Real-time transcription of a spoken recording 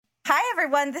Hi,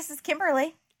 everyone. This is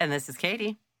Kimberly. And this is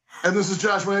Katie. And this is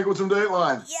Josh Mankiewicz from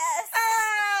Dateline.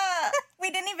 Yes.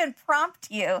 We didn't even prompt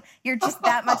you. You're just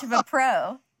that much of a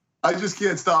pro. I just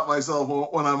can't stop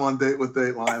myself when I'm on date with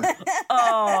Dateline.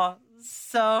 Oh,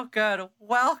 so good.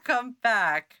 Welcome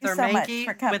back. Thank you Sir so much Manky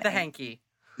for coming. with the hanky.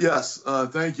 Yes,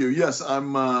 thank you. Yes,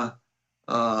 I'm.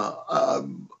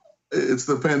 It's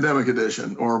the pandemic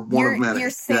edition, or one of many.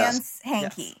 You're Sans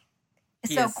hanky.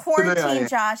 Yes. So Yes. quarantine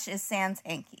Josh is Sans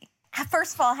hanky.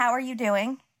 First of all, how are you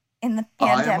doing in the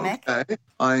pandemic? I am okay.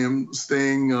 I am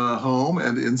staying home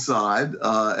and inside,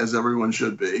 as everyone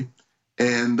should be.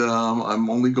 And I'm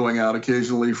only going out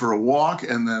occasionally for a walk,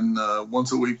 and then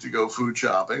once a week to go food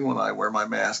shopping when I wear my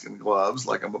mask and gloves,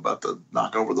 like I'm about to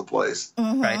knock over the place.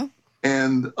 Mm-hmm. Right.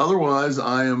 And otherwise,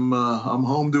 I'm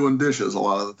home doing dishes a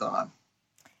lot of the time.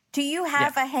 Do you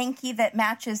have a hanky that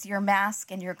matches your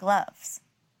mask and your gloves?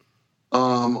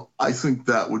 I think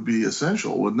that would be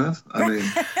essential, wouldn't it? I mean,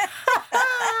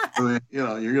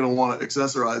 you're going to want to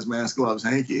accessorize mask, gloves,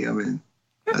 hanky. I mean,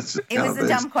 that's It was a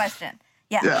dumb question.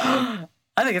 Yeah.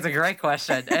 I think it's a great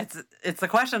question. It's the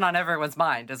question on everyone's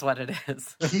mind is what it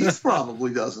is. Keith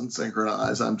probably doesn't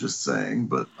synchronize, I'm just saying,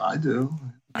 but I do.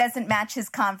 Doesn't match his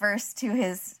Converse to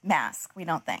his mask, we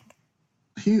don't think.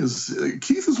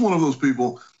 Keith is one of those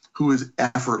people who is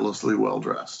effortlessly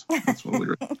well-dressed. That's one of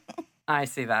the great. I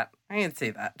see that. I can see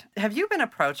that. Have you been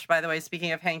approached, by the way,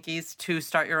 speaking of hankies, to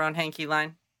start your own hanky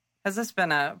line? Has this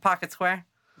been a pocket square?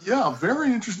 Yeah,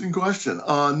 very interesting question.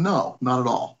 No, not at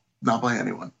all. Not by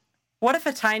anyone. What if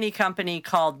a tiny company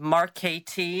called Mark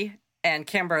KT and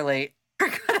Kimberly are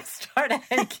going to start a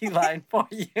hanky line for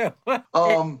you?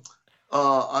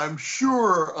 I'm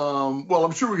sure.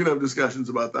 I'm sure we could have discussions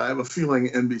about that. I have a feeling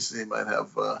NBC might have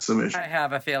some issues. I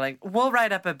have a feeling. We'll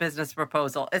write up a business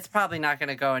proposal. It's probably not going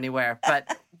to go anywhere,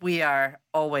 but we are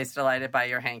always delighted by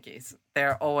your hankies.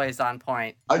 They're always on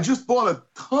point. I just bought a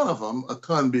ton of them, a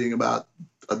ton being about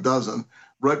a dozen,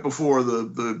 right before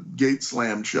the gate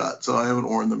slammed shut, so I haven't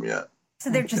worn them yet. So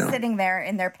they're just sitting there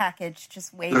in their package,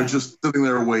 just waiting. They're just sitting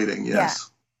there waiting, yes.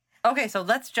 Yeah. Okay, so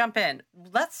let's jump in.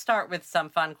 Let's start with some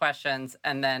fun questions,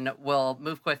 and then we'll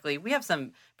move quickly. We have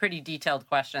some pretty detailed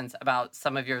questions about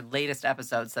some of your latest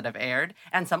episodes that have aired,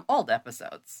 and some old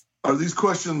episodes. Are these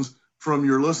questions from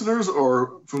your listeners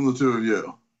or from the two of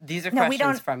you? These are No, we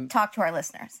questions don't from... talk to our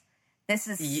listeners. This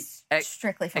is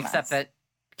strictly from Except us. that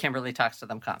Kimberly talks to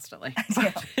them constantly.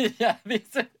 Yeah.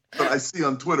 These are... But I see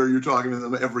on Twitter you're talking to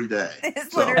them every day.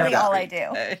 It's literally all I do.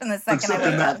 From the second Except I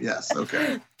wake in that, up. yes,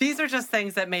 okay. These are just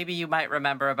things that maybe you might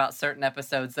remember about certain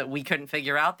episodes that we couldn't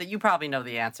figure out that you probably know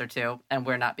the answer to, and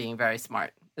we're not being very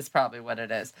smart. Is probably what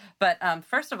it is. But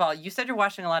first of all, you said you're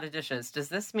washing a lot of dishes. Does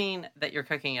this mean that you're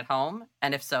cooking at home?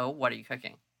 And if so, what are you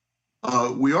cooking?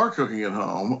 We are cooking at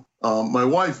home. My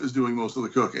wife is doing most of the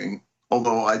cooking,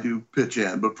 although I do pitch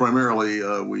in. But primarily,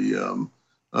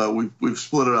 we've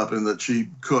split it up in that she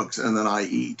cooks and then I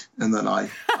eat, and then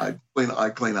I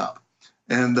clean up.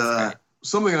 And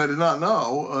something I did not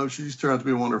know, she's turned out to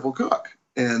be a wonderful cook,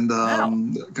 and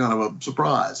kind of a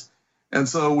surprise. And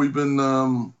so we've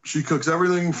been, she cooks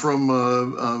everything from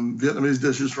Vietnamese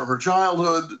dishes from her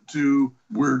childhood to,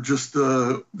 we're just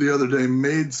the other day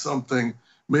made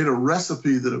a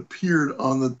recipe that appeared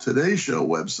on the Today Show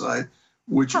website,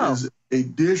 which is a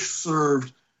dish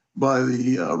served by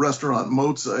the restaurant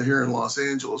Mozza here in Los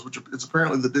Angeles, which it's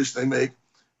apparently the dish they make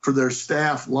for their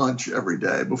staff lunch every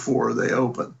day before they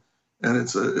open. And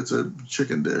it's a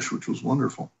chicken dish, which was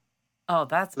wonderful. Oh,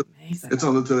 that's amazing. It's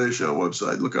on the Today Show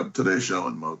website. Look up Today Show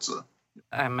and Mozza.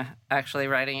 I'm actually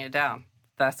writing it down.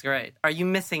 That's great. Are you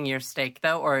missing your steak,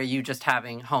 though, or are you just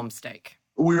having home steak?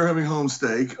 We are having home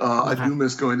steak. I do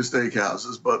miss going to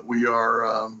steakhouses, but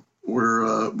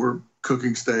we're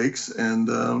cooking steaks, and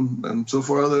so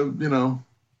far,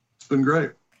 it's been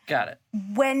great. Got it.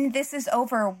 When this is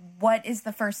over, what is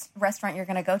the first restaurant you're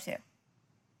going to go to?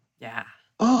 Yeah.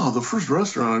 Oh, the first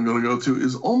restaurant I'm going to go to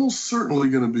is almost certainly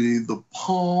going to be the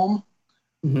Palm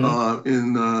in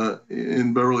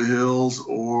Beverly Hills,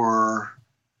 or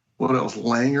what else?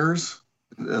 Langer's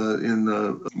in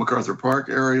the MacArthur Park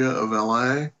area of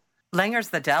LA. Langer's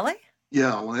the deli?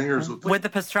 Yeah, Langer's with the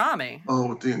pastrami. Oh,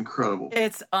 with the incredible.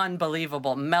 It's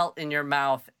unbelievable. Melt in your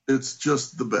mouth. It's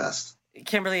just the best.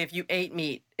 Kimberly, if you ate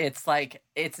meat, it's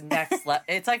next level.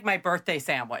 It's like my birthday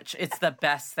sandwich. It's the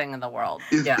best thing in the world.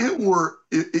 If it were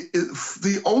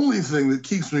the only thing that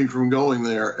keeps me from going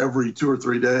there every 2 or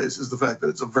 3 days is the fact that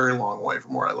it's a very long way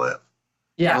from where I live.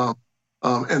 Yeah.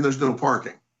 And there's no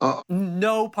parking.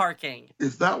 No parking.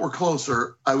 If that were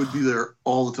closer, I would be there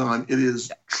all the time. It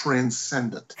is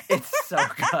transcendent. It's so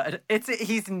good.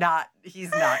 He's not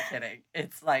kidding.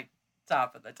 It's like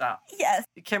Top of the top. Yes.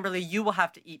 Kimberly, you will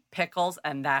have to eat pickles,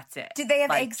 and that's it. Do they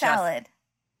have egg salad?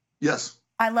 Yes.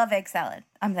 I love egg salad.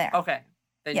 I'm there. Okay.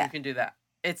 Then you can do that.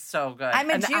 It's so good. I'm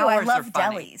a Jew. I love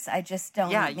delis. I just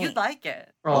don't eat meat. You'd like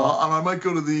it. And I might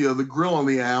go to the Grill on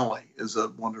the Alley. Is a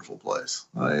wonderful place.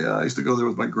 I used to go there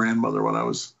with my grandmother when I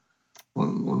was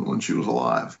when she was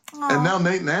alive. Aww. And now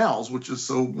Nate and Al's, which is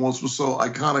was so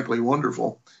iconically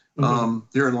wonderful,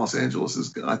 here in Los Angeles,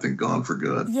 is I think gone for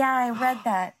good. Yeah, I read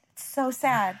that. It's so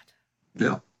sad.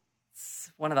 Yeah.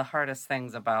 It's one of the hardest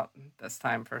things about this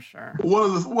time for sure.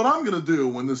 What I'm going to do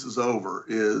when this is over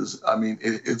is, I mean,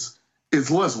 it's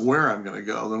less where I'm going to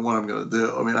go than what I'm going to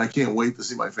do. I mean, I can't wait to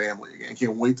see my family again. I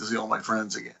can't wait to see all my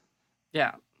friends again.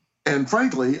 Yeah. And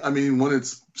frankly, I mean, when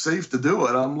it's safe to do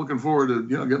it, I'm looking forward to,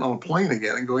 getting on a plane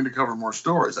again and going to cover more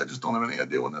stories. I just don't have any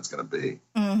idea when that's going to be.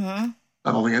 Mm-hmm.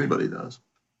 I don't think anybody does.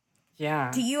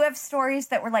 Yeah. Do you have stories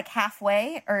that were like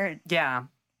halfway or? Yeah.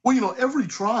 Well, every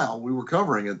trial we were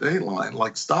covering at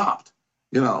Dateline, stopped,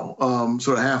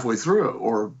 sort of halfway through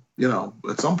or,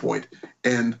 at some point.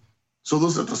 And so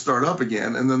those have to start up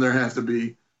again. And then there have to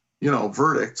be,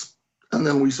 verdicts. And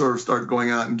then we sort of start going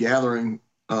out and gathering,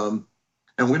 and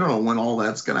we don't know when all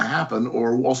that's going to happen,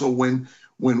 or also when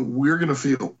we're going to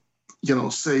feel,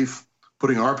 safe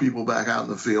putting our people back out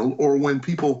in the field, or when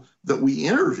people that we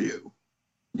interview,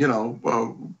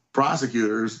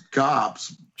 prosecutors,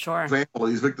 cops,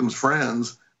 families, victims'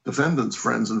 friends, defendants'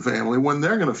 friends and family, when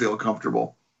they're going to feel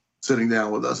comfortable sitting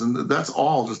down with us. And that's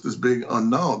all just this big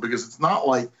unknown, because it's not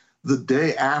like the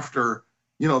day after.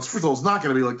 First of all, it's not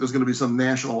going to be like there's going to be some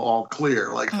national all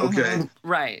clear, okay,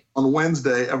 right, on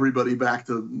Wednesday, everybody back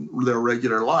to their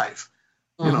regular life.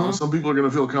 Some people are going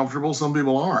to feel comfortable, some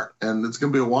people aren't. And it's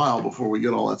going to be a while before we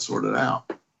get all that sorted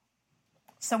out.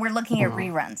 So we're looking at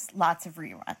reruns, lots of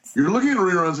reruns. You're looking at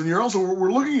reruns, and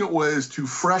we're looking at ways to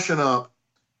freshen up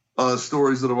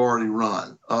stories that have already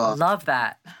run. Love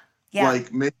that. Yeah.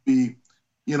 Like maybe,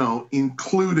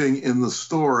 including in the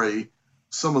story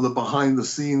some of the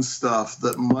behind-the-scenes stuff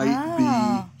that might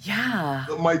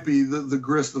be the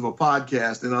grist of a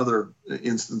podcast in other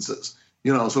instances.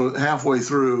 So halfway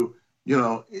through,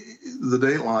 the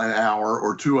Dateline hour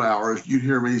or 2 hours, you'd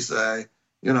hear me say,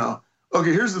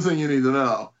 okay, here's the thing you need to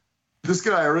know. This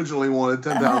guy originally wanted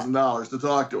 $10,000 to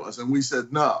talk to us, and we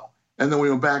said no. And then we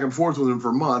went back and forth with him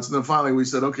for months, and then finally we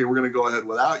said, okay, we're going to go ahead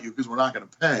without you because we're not going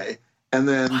to pay. And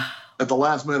then at the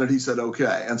last minute, he said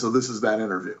okay, and so this is that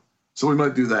interview. So we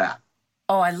might do that.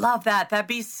 Oh, I love that. That'd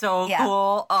be so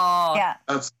cool. Oh, yeah.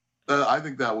 That's. I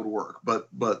think that would work, but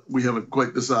we haven't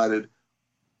quite decided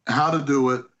how to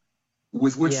do it,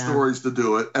 with which stories to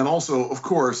do it, and also, of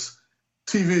course,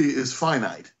 TV is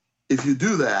finite. If you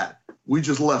do that, we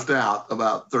just left out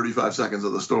about 35 seconds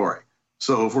of the story.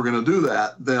 So if we're going to do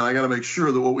that, then I got to make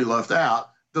sure that what we left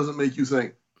out doesn't make you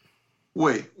think,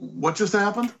 wait, what just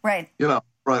happened? Right.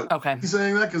 Right. Okay. He's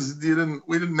saying that because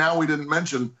we didn't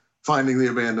mention finding the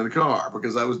abandoned car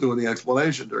because I was doing the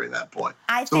explanation during that point.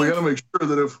 So we got to make sure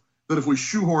that if we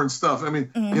shoehorn stuff, the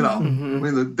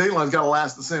Dateline's got to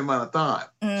last the same amount of time.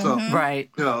 So right.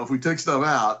 If we take stuff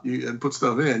out and put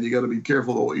stuff in, you got to be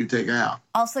careful about what you take out.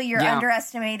 Also, you're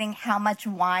underestimating how much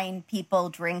wine people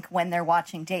drink when they're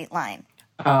watching Dateline.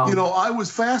 I was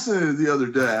fascinated the other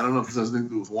day. I don't know if this has anything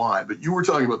to do with wine, but you were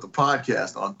talking about the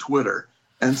podcast on Twitter,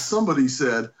 and somebody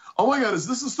said, oh my God, is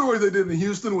this a story they did in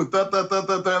Houston with that?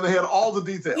 And they had all the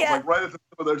details, right at the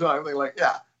tip of their tongue. They're like,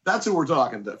 yeah, that's who we're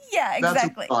talking to. Yeah, exactly. That's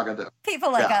who we're talking to.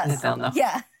 People like us.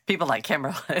 Yeah. People like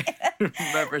Kimberly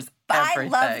remembers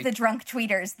everything. I love the drunk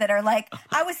tweeters that are like,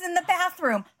 I was in the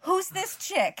bathroom. Who's this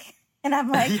chick? And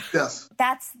I'm like, yes,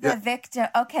 that's the victim.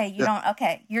 Okay, you don't.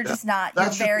 Okay, you're just not. You're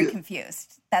very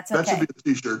confused. That's okay. That should be a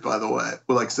T-shirt, by the way.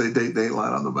 With say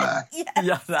Dateline on the back. Yes.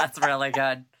 Yeah, that's really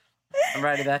good. I'm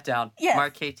writing that down. Yes.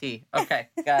 Mark KT. Okay,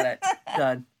 got it.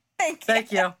 Done.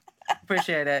 Thank you.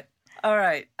 Appreciate it. All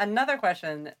right. Another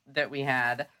question that we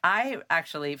had. I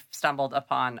actually stumbled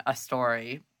upon a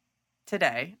story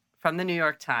today from the New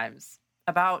York Times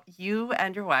about you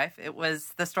and your wife. It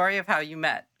was the story of how you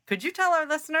met. Could you tell our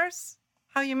listeners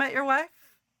how you met your wife?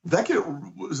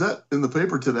 Was that in the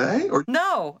paper today? Or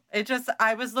no,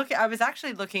 I was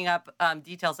actually looking up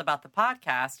details about the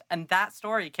podcast, and that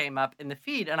story came up in the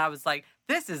feed, and I was like,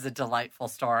 this is a delightful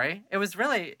story. It was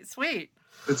really sweet.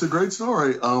 It's a great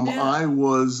story. I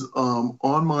was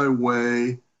on my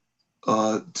way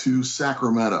to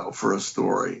Sacramento for a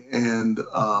story, and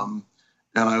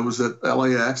I was at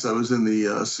LAX. I was in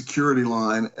the security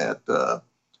line at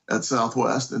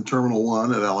Southwest in Terminal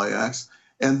 1 at LAX.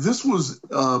 And this was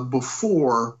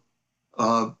before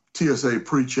TSA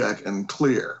pre-check and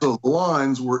clear. So the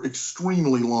lines were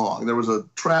extremely long. There was a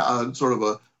sort of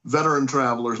a veteran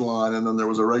traveler's line, and then there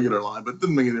was a regular line, but it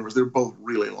didn't make any difference. They were both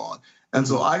really long. And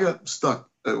so I got stuck.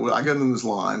 I got in this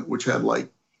line, which had like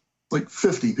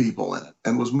 50 people in it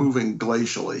and was moving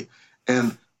glacially.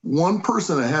 And one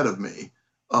person ahead of me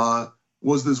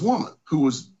was this woman who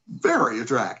was very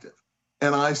attractive.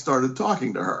 And I started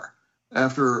talking to her.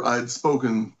 After I'd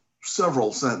spoken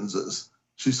several sentences,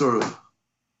 she sort of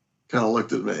kind of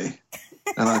looked at me.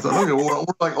 And I thought, okay, well,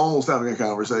 we're like almost having a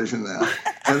conversation now.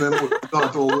 And then we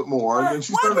talked a little bit more. And then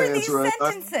she started answering. What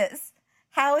were these sentences?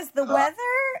 How is the weather?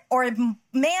 Or,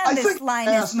 man, this line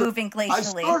is moving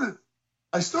glacially.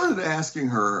 I started asking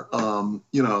her,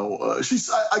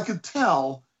 I could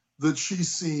tell that she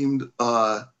seemed,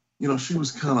 she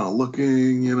was kind of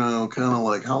looking, kind of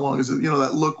like, how long is it?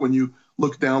 That look when you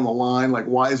look down the line, like,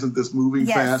 why isn't this moving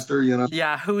faster?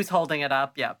 Yeah, who's holding it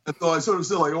up? Yeah. And so I sort of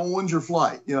said, like, oh, when's your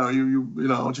flight?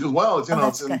 And she goes, well, it's,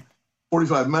 it's in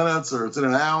 45 minutes or it's in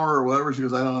an hour or whatever. She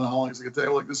goes, I don't know how long it's going to take.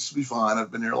 I'm like, this should be fine.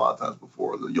 I've been here a lot of times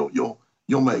before.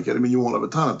 You'll make it. I mean, you won't have a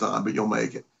ton of time, but you'll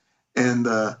make it. And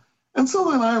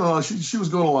so then, I don't know, she was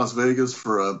going to Las Vegas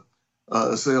for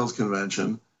a sales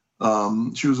convention.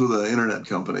 She was with an internet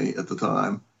company at the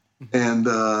time. And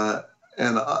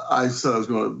I said I was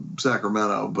going to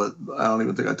Sacramento, but I don't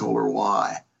even think I told her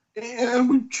why. And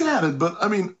we chatted, but I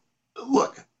mean,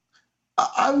 look,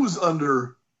 I was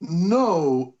under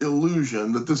no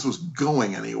illusion that this was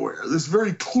going anywhere. This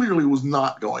very clearly was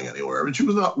not going anywhere. I mean, she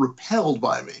was not repelled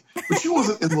by me, but she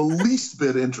wasn't in the least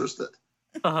bit interested.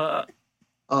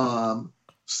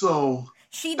 So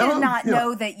she did not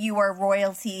know that you were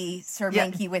royalty Sir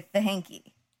Mankiewicz the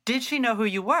Hanky. Did she know who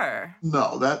you were?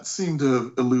 No, that seemed to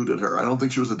have eluded her. I don't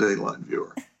think she was a Dateline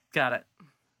viewer. Got it.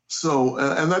 So,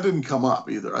 and that didn't come up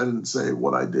either. I didn't say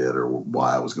what I did or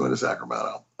why I was going to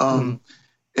Sacramento.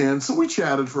 And so we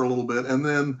chatted for a little bit. And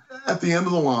then at the end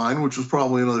of the line, which was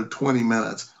probably another 20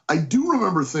 minutes, I do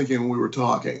remember thinking when we were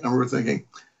talking,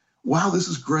 wow, this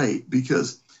is great.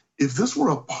 Because if this were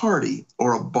a party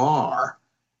or a bar,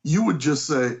 you would just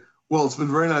say, well, it's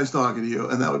been very nice talking to you.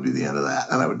 And that would be the end of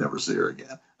that. And I would never see her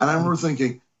again. And I remember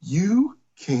thinking, you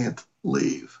can't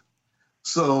leave.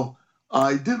 So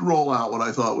I did roll out what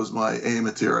I thought was my A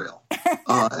material.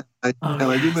 And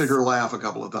I did make her laugh a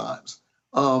couple of times.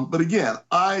 But again,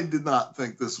 I did not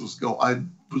think this was I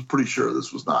was pretty sure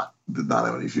this did not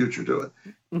have any future to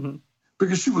it.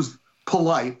 Because she was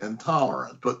polite and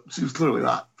tolerant, but she was clearly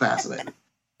not fascinated.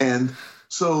 And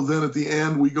so then at the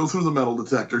end, we go through the metal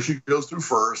detector. She goes through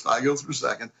first, I go through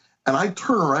second, and I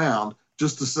turn around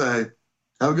just to say,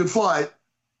 have a good flight.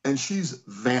 And she's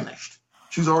vanished.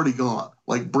 She's already gone,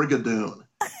 like Brigadoon.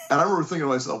 And I remember thinking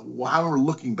to myself, wow, I remember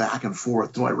looking back and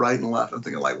forth to my right and left and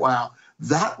thinking like, wow,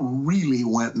 that really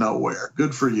went nowhere.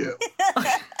 Good for you.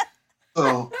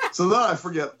 So then I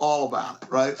forget all about it,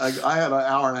 right? I had an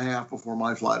hour and a half before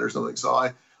my flight or something. So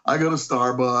I go to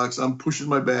Starbucks. I'm pushing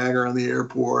my bag around the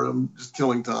airport. I'm just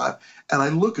killing time. And I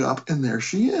look up, and there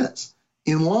she is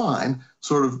in line,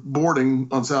 sort of boarding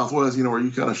on Southwest, where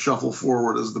you kind of shuffle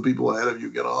forward as the people ahead of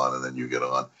you get on, and then you get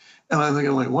on. And I'm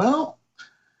thinking like, well,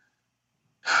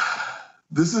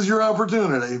 this is your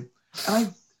opportunity.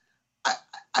 And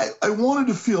I wanted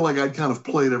to feel like I'd kind of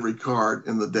played every card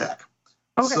in the deck.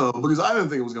 Okay. So, because I didn't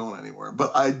think it was going anywhere.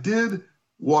 But I did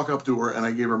walk up to her, and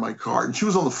I gave her my card. And she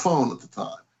was on the phone at the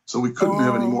time. So we couldn't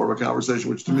have any more of a conversation,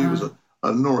 which to me was an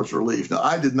enormous relief. Now,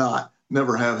 I did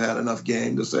never have had enough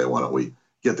game to say, why don't we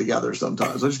get together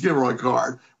sometimes? I just gave her my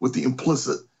card with the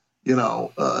implicit,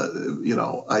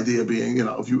 idea being,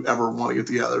 if you ever want to get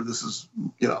together, this is,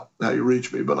 how you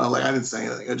reach me. But I didn't say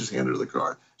anything. I just handed her the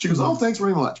card. She goes, oh, thanks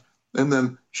very much. And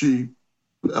then and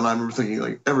I remember thinking,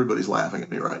 like, everybody's laughing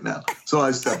at me right now. So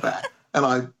I stepped back. And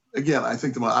I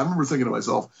remember thinking to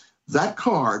myself, that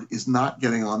card is not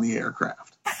getting on the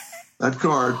aircraft. That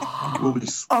card will be...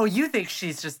 Oh, you think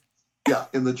she's just... Yeah,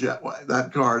 in the jetway.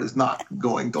 That card is not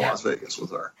going to Las Vegas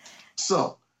with her.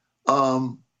 So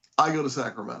I go to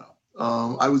Sacramento.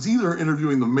 I was either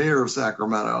interviewing the mayor of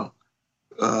Sacramento,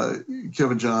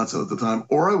 Kevin Johnson at the time,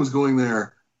 or I was going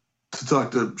there to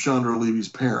talk to Chandra Levy's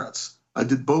parents. I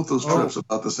did both those trips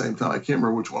about the same time. I can't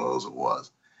remember which one of those it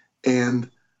was. And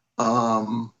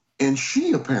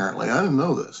she apparently, I didn't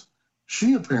know this,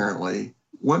 she apparently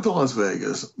went to Las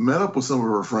Vegas, met up with some of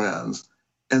her friends,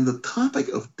 and the topic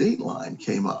of Dateline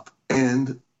came up.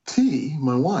 And T,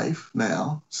 my wife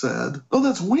now, said, oh,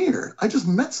 that's weird. I just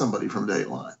met somebody from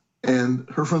Dateline. And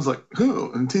her friend's like,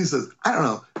 who? And T says, I don't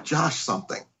know, Josh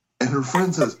something. And her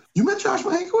friend says, you met Josh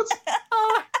Mankiewicz?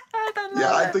 Oh,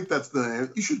 I think that's the name.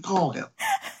 You should call him.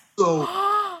 So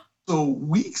So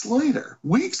weeks later,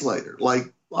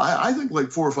 like I think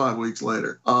like 4 or 5 weeks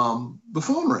later, the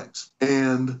phone rings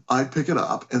and I pick it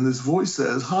up and this voice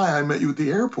says, "Hi, I met you at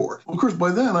the airport." Well, of course,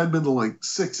 by then I'd been to like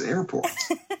 6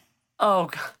 airports. Oh,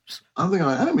 gosh. I'm thinking,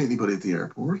 I didn't meet anybody at the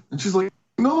airport. And she's like,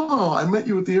 no, I met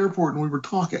you at the airport and we were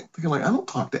talking. Thinking like, I don't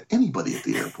talk to anybody at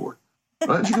the airport.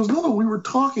 Right? And she goes, no, we were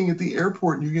talking at the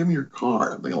airport and you gave me your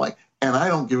card. I'm thinking like, and I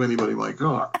don't give anybody my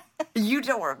card. You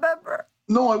don't remember?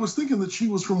 No, I was thinking that she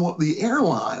was from the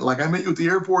airline. Like I met you at the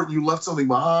airport and you left something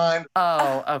behind.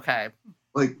 Oh, okay.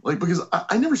 Like because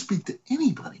I never speak to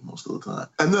anybody most of the time.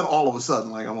 And then all of a sudden,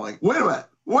 like I'm like, wait a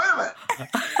minute.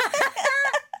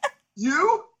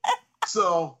 You?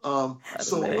 So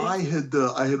I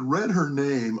had read her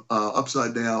name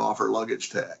upside down off her luggage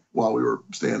tag while we were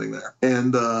standing there,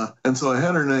 and so I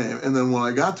had her name. And then when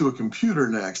I got to a computer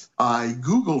next, I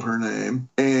Googled her name,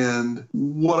 and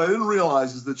what I didn't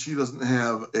realize is that she doesn't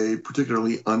have a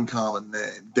particularly uncommon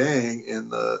name. Dang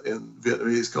in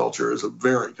Vietnamese culture is a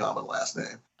very common last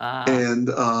name,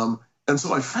 and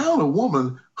so I found a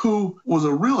woman who was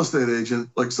a real estate agent,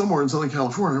 like somewhere in Southern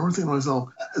California. And I'm thinking to myself,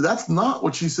 that's not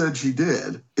what she said she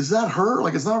did. Is that her?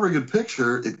 Like, it's not a very good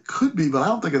picture. It could be, but I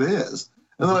don't think it is.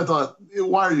 And then I thought,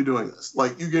 why are you doing this?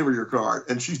 Like, you gave her your card,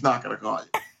 and she's not going to call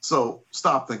you. So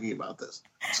stop thinking about this.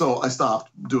 So I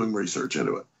stopped doing research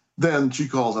into it. Then she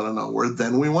calls out of nowhere.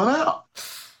 Then we went out.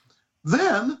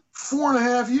 Then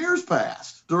 4.5 years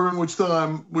passed, during which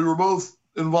time we were both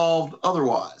involved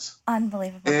otherwise.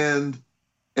 Unbelievable.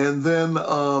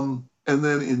 And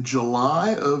then in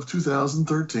July of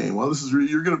 2013, well, this is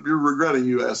you're regretting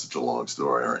you asked such a long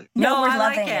story, aren't you? No, we're I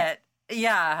like loving it.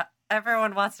 Yeah,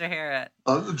 everyone wants to hear it.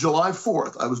 July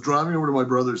 4th, I was driving over to my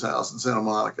brother's house in Santa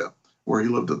Monica, where he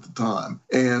lived at the time,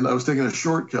 and I was taking a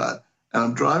shortcut, and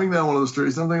I'm driving down one of the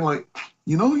streets, and I'm thinking like,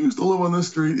 you know who used to live on this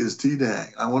street is T.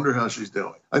 Dang. I wonder how she's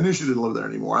doing. I knew she didn't live there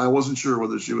anymore. I wasn't sure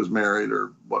whether she was married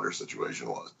or what her situation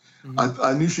was. Mm-hmm.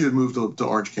 I knew she had moved to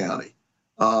Orange County.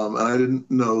 And I didn't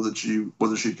know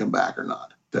whether she'd come back or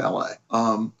not to LA.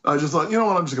 I just thought, you know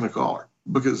what, I'm just going to call her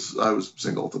because I was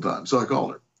single at the time. So I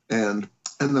called her. And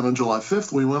then on July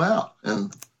 5th, we went out.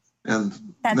 And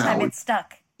that time it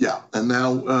stuck. Yeah. And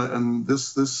now, and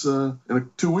this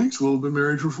in 2 weeks, we'll have been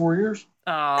married for 4 years.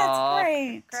 Oh, that's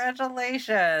great.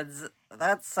 Congratulations.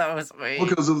 That's so sweet.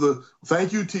 Because of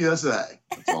thank you, TSA.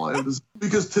 That's all I have to say.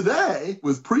 Because today,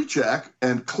 with PreCheck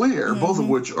and Clear, both of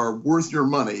which are worth your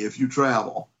money if you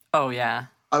travel. Oh, yeah.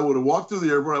 I would have walked through the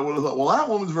airport. I would have thought, well, that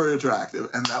woman's very attractive.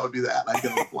 And that would be that. I'd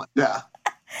get on the plane. Yeah.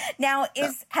 Now,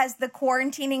 has the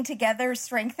quarantining together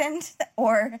strengthened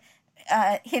or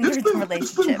hindered the relationship?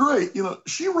 It's been great. You know,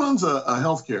 she runs a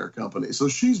healthcare company. So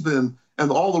she's been,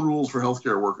 and all the rules for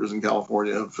healthcare workers in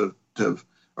California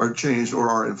are changed or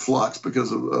are in flux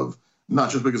because of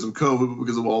not just because of COVID, but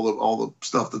because of all the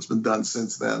stuff that's been done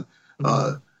since then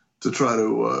to try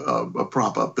to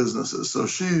prop up businesses. So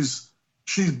she's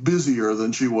busier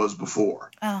than she was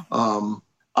before. Oh.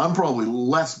 I'm probably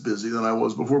less busy than I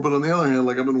was before, but on the other hand,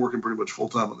 like I've been working pretty much full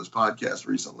time on this podcast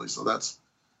recently, so that's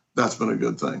been a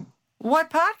good thing.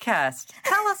 What podcast?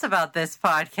 Tell us about this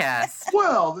podcast.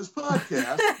 Well, this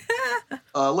podcast,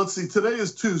 let's see, today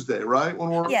is Tuesday, right?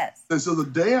 Yes. So the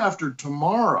day after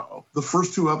tomorrow, the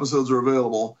first 2 episodes are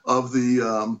available of the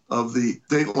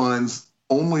Dateline's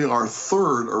only our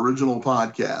 3rd original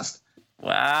podcast.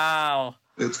 Wow.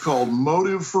 It's called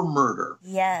Motive for Murder.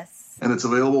 Yes. And it's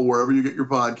available wherever you get your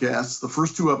podcasts. The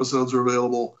first 2 episodes are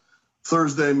available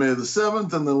Thursday, May the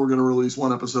 7th, and then we're going to release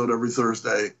 1 episode every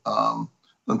Thursday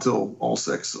until all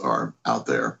 6 are out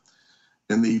there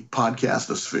in the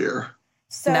podcastosphere.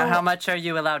 So now, how much are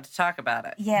you allowed to talk about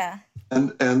it? Yeah.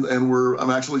 And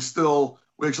we actually still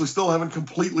haven't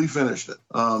completely finished it.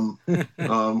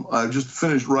 I just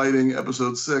finished writing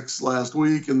episode 6 last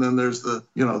week, and then there's the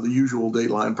usual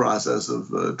Dateline process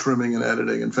of trimming and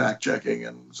editing and fact checking,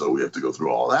 and so we have to go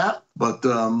through all that. But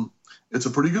it's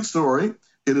a pretty good story.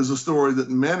 It is a story that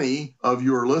many of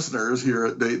your listeners here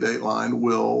at Dateline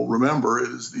will remember. It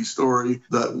is the story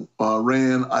that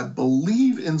ran, I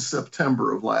believe, in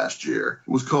September of last year.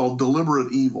 It was called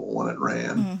Deliberate Evil when it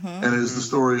ran, and it is the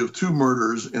story of 2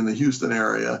 murders in the Houston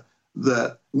area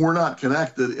that were not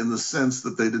connected in the sense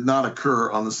that they did not occur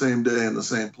on the same day in the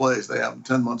same place. They happened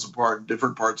 10 months apart in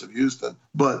different parts of Houston,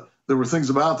 but there were things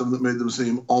about them that made them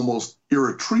seem almost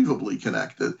irretrievably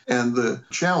connected. And the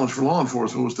challenge for law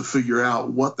enforcement was to figure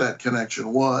out what that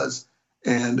connection was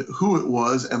and who it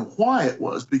was and why it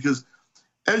was. Because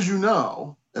as you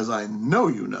know, as I know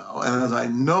you know, and as I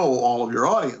know all of your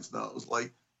audience knows,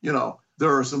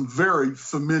 there are some very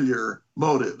familiar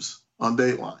motives on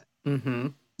Dateline. Mm-hmm.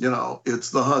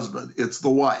 It's the husband, it's the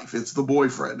wife, it's the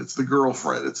boyfriend, it's the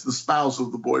girlfriend, it's the spouse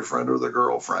of the boyfriend or the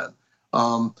girlfriend.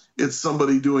 It's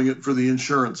somebody doing it for the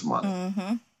insurance money.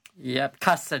 Mm-hmm. Yep,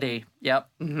 custody. Yep.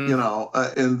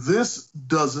 Mm-hmm. And this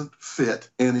doesn't fit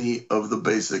any of the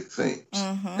basic themes.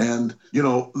 Mm-hmm. And,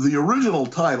 the original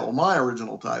title, my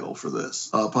original title for this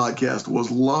podcast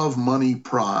was Love, Money,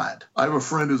 Pride. I have a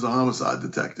friend who's a homicide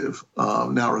detective,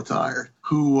 now retired,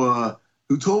 who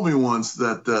told me once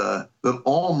that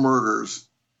all murders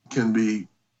can be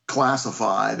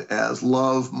classified as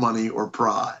love, money, or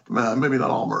pride. Maybe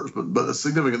not all murders, but a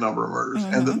significant number of murders.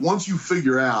 Mm-hmm. And that once you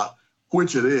figure out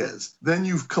which it is, then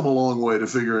you've come a long way to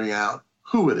figuring out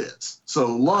who it is.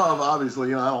 So love,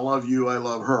 obviously, I don't love you, I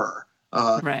love her.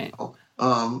 Right.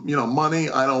 Money,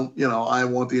 I don't, I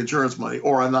want the insurance money,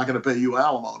 or I'm not going to pay you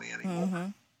alimony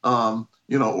anymore.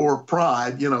 Mm-hmm. Or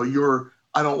pride,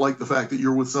 I don't like the fact that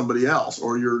you're with somebody else,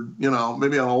 or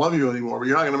maybe I don't love you anymore, but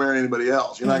you're not going to marry anybody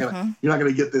else. You're not going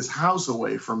to get this house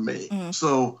away from me. Mm-hmm.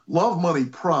 So Love, Money,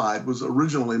 Pride was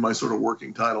originally my sort of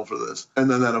working title for this.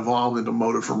 And then that evolved into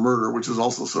Motive for Murder, which is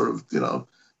also sort of,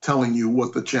 telling you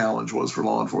what the challenge was for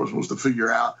law enforcement, was to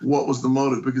figure out what was the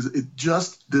motive, because it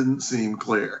just didn't seem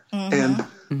clear. Mm-hmm.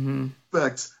 And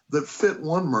suspects that fit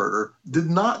one murder did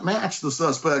not match the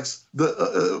suspects they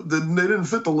didn't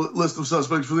fit the list of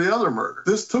suspects for the other murder.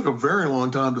 This took a very long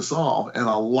time to solve, and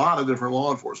a lot of different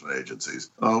law enforcement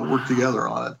agencies worked together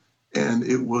on it. And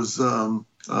it was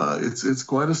it's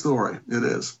quite a story. It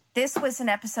is. This was an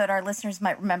episode our listeners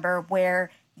might remember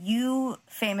where you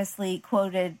famously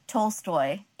quoted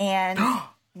Tolstoy, and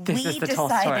we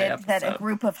decided that a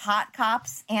group of hot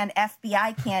cops and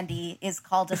FBI candy is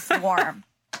called a swarm.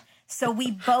 So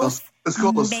we both it's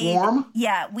called a swarm?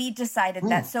 Yeah, we decided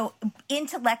that. So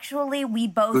intellectually, we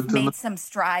both made some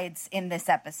strides in this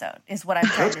episode, is what I'm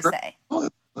trying to say.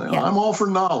 Yeah. I'm all for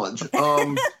knowledge. Do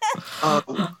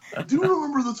you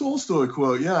remember the Tolstoy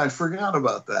quote? Yeah, I forgot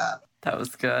about that. That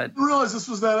was good. I didn't realize this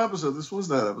was that episode. This was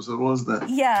that episode, wasn't it?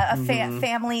 Yeah,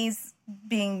 families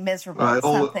being miserable or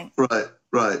something.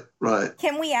 Right.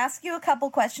 Can we ask you a couple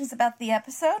questions about the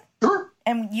episode? Sure.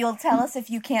 And you'll tell us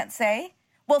if you can't say?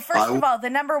 Well, first of all,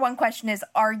 the number one question is,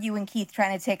 are you and Keith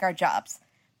trying to take our jobs?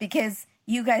 Because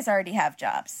you guys already have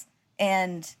jobs.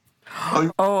 And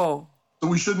So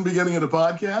we shouldn't be getting into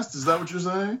podcast? Is that what you're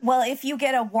saying? Well, if you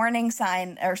get a warning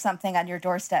sign or something on your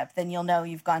doorstep, then you'll know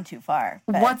you've gone too far.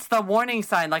 But what's the warning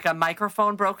sign? Like a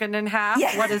microphone broken in half?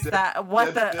 Yeah. What is that?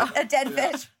 A dead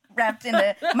fish wrapped in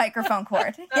a microphone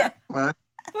cord. Yeah. Right.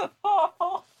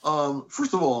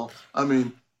 First of all,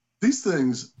 these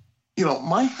things,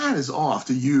 my hat is off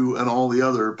to you and all the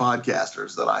other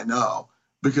podcasters that I know,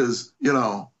 because,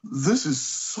 this is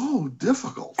so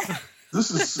difficult.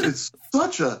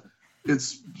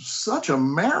 It's such a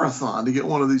marathon to get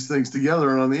one of these things together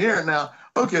and on the air. Now,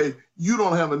 okay, you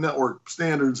don't have a network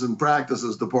standards and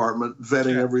practices department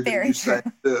vetting everything you say.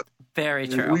 Very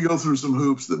true. We go through some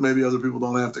hoops that maybe other people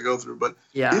don't have to go through, but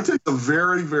it takes a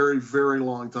very, very, very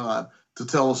long time to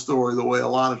tell a story the way a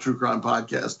lot of true crime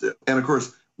podcasts do. And of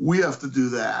course, we have to do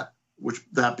that,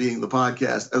 that being the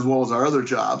podcast, as well as our other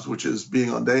jobs, which is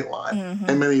being on Dateline. Mm-hmm.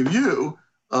 And many of you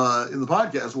in the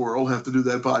podcast world have to do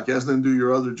that podcast and then do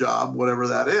your other job, whatever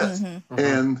that is. Mm-hmm.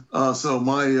 And so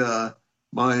my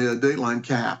Dateline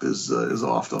cap is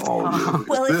off to all of you.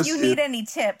 Well, if you need any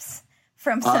tips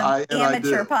from some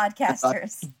amateur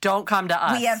podcasters, don't come to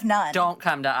us. We have none. Don't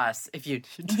come to us if you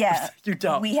you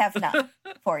don't. We have none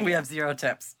for you. We have 0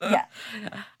 tips. Yeah.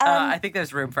 I think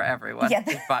there's room for everyone in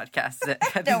podcasts.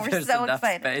 We're so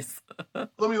excited. Space.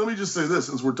 Let me just say this,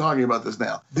 since we're talking about this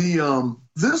now.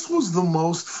 This was the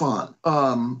most fun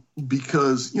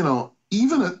because,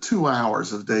 even at 2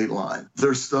 hours of Dateline,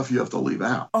 there's stuff you have to leave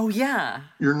out. Oh, yeah.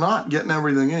 You're not getting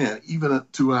everything in, even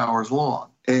at 2 hours long.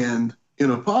 And in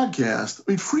a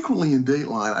podcast, frequently in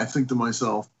Dateline, I think to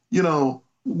myself,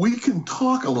 we can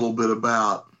talk a little bit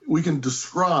about, we can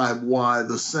describe why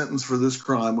the sentence for this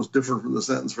crime was different from the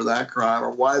sentence for that crime,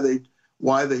 or why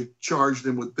they charged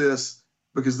him with this,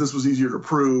 because this was easier to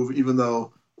prove, even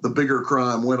though the bigger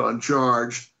crime went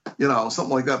uncharged, something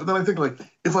like that. But then I think,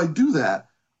 if I do that,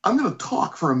 I'm going to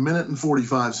talk for 1 minute and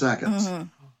 45 seconds.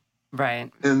 Mm-hmm.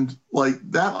 Right. And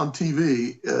that on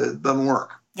TV doesn't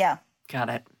work. Yeah. Got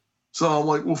it. So I'm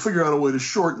like, we'll figure out a way to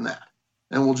shorten that.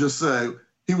 And we'll just say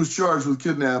he was charged with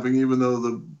kidnapping, even though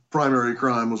the primary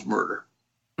crime was murder.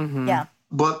 Mm-hmm. Yeah.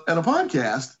 But in a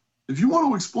podcast, if you want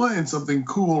to explain something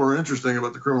cool or interesting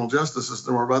about the criminal justice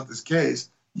system or about this case,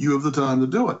 you have the time to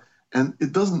do it. And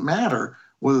it doesn't matter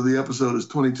whether the episode is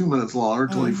 22 minutes long or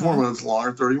 24 minutes long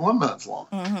or 31 minutes long.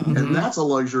 Mm-hmm. And that's a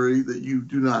luxury that you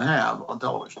do not have on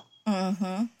television.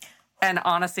 Mm-hmm. And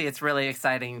honestly, it's really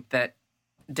exciting that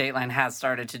Dateline has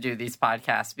started to do these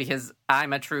podcasts, because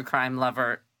I'm a true crime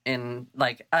lover and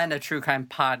a true crime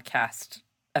podcast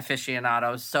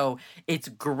aficionado. So it's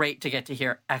great to get to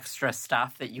hear extra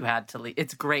stuff that you had to leave.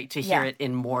 It's great to hear it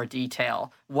in more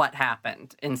detail, what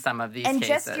happened in some of these cases. And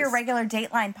just your regular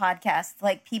Dateline podcast,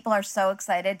 like, people are so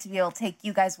excited to be able to take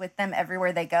you guys with them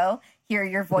everywhere they go, hear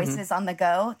your voices on the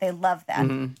go. They love that.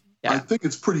 Mm-hmm. Yeah. I think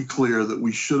it's pretty clear that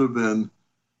we should have been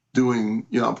doing,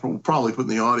 probably putting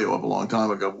the audio up a long time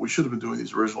ago, but we should have been doing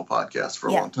these original podcasts for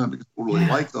a long time because people really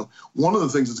like them. One of the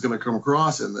things that's going to come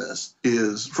across in this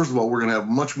is, first of all, we're going to have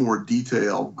much more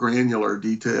granular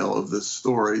detail of this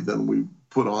story than we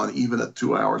put on even at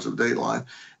 2 hours of Dateline.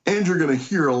 And you're going to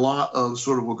hear a lot of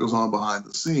sort of what goes on behind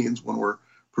the scenes when we're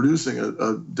producing a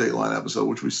Dateline episode,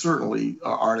 which we certainly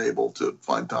aren't able to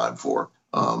find time for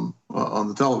on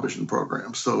the television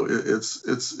program. So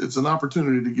it's an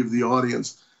opportunity to give the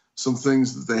audience some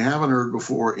things that they haven't heard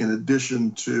before, in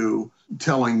addition to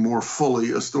telling more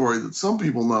fully a story that some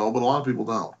people know, but a lot of people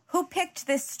don't. Who picked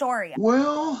this story?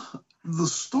 Well, the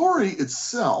story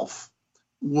itself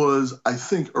was, I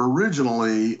think,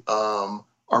 originally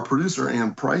our producer,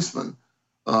 Ann Priceman,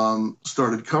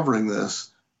 started covering this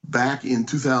back in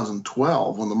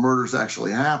 2012 when the murders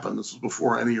actually happened. This was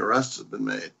before any arrests had been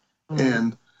made. Mm-hmm.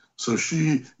 And so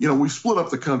she, we split up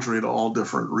the country into all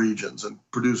different regions, and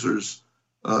producers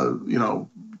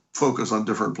focus on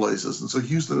different places. And so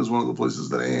Houston is one of the places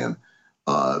that Ann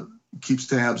keeps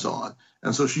tabs on.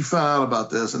 And so she found out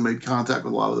about this and made contact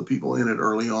with a lot of the people in it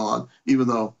early on, even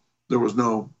though there was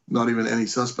not even any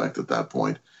suspect at that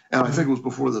point. And I think it was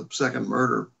before the second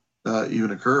murder even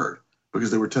occurred,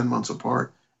 because they were 10 months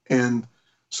apart. And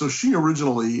so she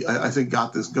originally, I think,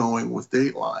 got this going with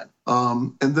Dateline.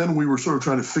 And then we were sort of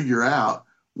trying to figure out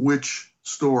which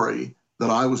story that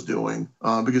I was doing,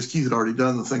 because Keith had already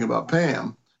done the thing about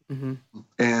Pam. Mm-hmm.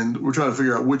 And we're trying to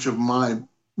figure out which of my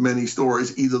many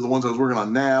stories, either the ones I was working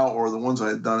on now or the ones I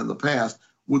had done in the past,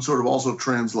 would sort of also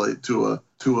translate to a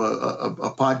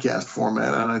podcast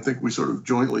format. And I think we sort of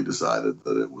jointly decided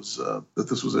that it was that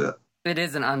this was it. It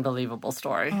is an unbelievable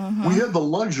story. Mm-hmm. We had the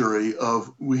luxury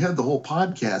we had the whole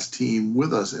podcast team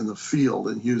with us in the field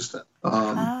in Houston.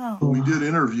 We did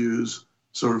interviews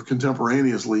sort of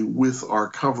contemporaneously with our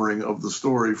covering of the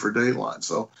story for Dateline.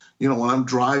 So, when I'm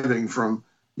driving from,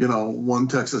 one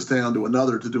Texas town to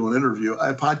another to do an interview, I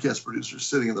had podcast producers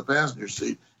sitting in the passenger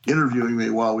seat interviewing me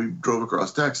while we drove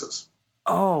across Texas.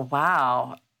 Oh,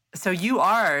 wow. So you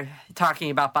are talking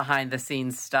about behind the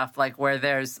scenes stuff, like where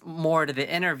there's more to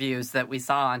the interviews that we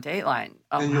saw on Dateline.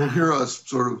 Oh, and you'll hear us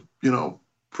sort of,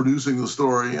 producing the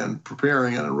story and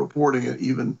preparing it and reporting it,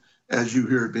 even as you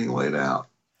hear it being laid out.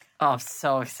 Oh, I'm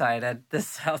so excited. This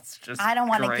sounds just I don't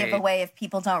want great. to give away if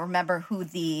people don't remember who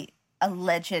the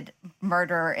alleged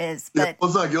murderer is, but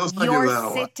let's not give that your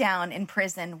away. sit down in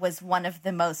prison was one of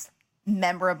the most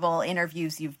memorable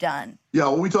interviews you've done. Yeah,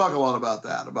 well, we talk a lot about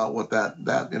that, about what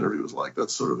that interview was like.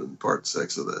 That's sort of in part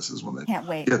 6 of this, is when they can't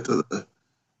wait get to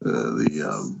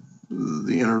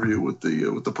the interview with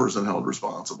the person held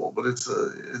responsible. But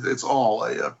it's all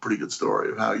a pretty good story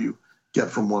of how you get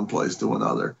from one place to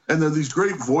another. And there are these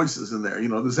great voices in there.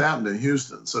 This happened in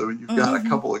Houston, so you've got a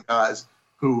couple of guys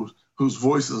whose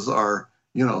voices are,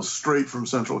 straight from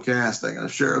central casting, a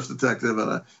sheriff's detective and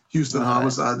a Houston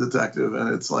homicide detective.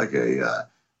 And it's like it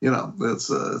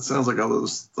sounds like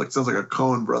a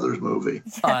Coen Brothers movie.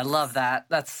 Yes. Oh, I love that.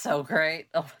 That's so great.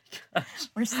 Oh my gosh.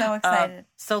 We're so excited.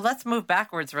 So let's move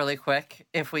backwards really quick,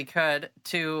 if we could,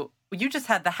 to, you just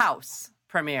had The House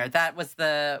premiere. That was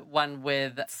the one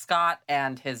with Scott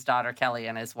and his daughter Kelly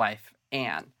and his wife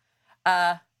Anne.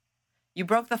 You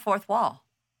broke the fourth wall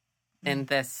in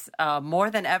this more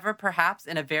than ever, perhaps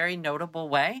in a very notable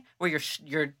way, where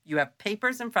you have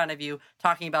papers in front of you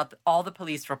talking about all the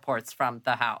police reports from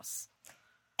the house,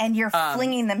 and you're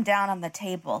flinging them down on the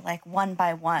table like one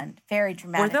by one. Very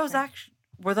dramatic.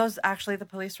 Were those actually the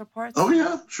police reports? Oh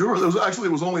yeah, sure.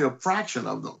 It was only a fraction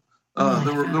of them.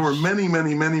 There were many,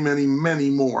 many, many, many, many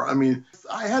more. I mean,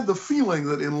 I had the feeling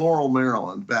that in Laurel,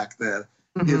 Maryland back then,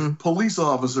 if police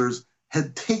officers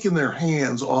had taken their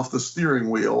hands off the steering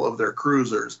wheel of their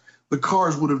cruisers, the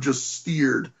cars would have just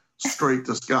steered straight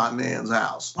to Scott and Ann's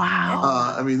house.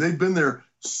 Wow. They've been there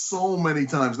so many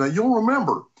times. Now, you'll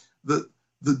remember that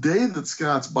the day that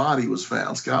Scott's body was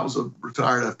found, Scott was a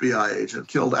retired FBI agent,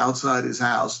 killed outside his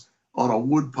house on a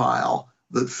wood pile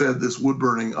that fed this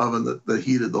wood-burning oven that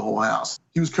heated the whole house.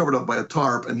 He was covered up by a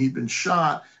tarp, and he'd been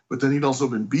shot, but then he'd also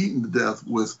been beaten to death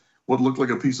with what looked like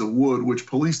a piece of wood, which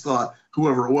police thought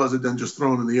whoever it was had then just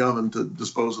thrown in the oven to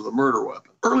dispose of the murder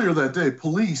weapon. Earlier that day,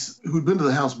 police who'd been to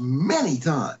the house many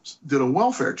times did a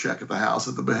welfare check at the house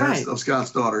at the behest of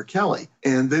Scott's daughter, Kelly.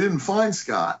 And they didn't find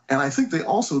Scott. And I think they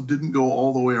also didn't go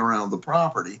all the way around the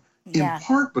property, in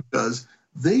part because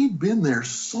they'd been there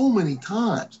so many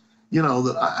times,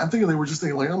 that I'm thinking they were just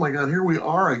thinking like, oh my God, here we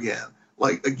are again.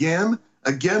 Like again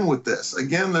with this.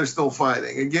 Again, they're still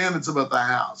fighting. Again, it's about the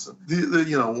house.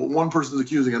 One person's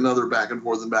accusing another back and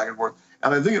forth.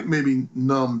 And I think it maybe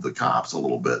numbed the cops a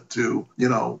little bit to,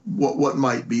 what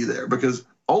might be there. Because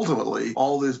ultimately,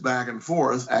 all this back and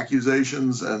forth,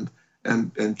 accusations and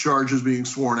charges being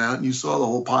sworn out, and you saw the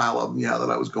whole pile of them, that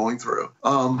I was going through.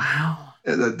 Wow.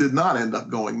 And that did not end up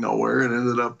going nowhere. It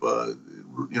ended up,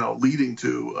 leading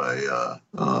to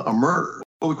a murder.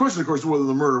 Well, the question, of course, is whether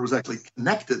the murder was actually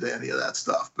connected to any of that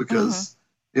stuff, because,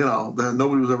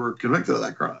 nobody was ever convicted of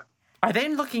that crime. Are they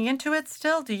looking into it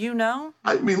still? Do you know?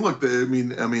 I mean, look,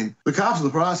 the cops and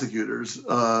the prosecutors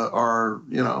are,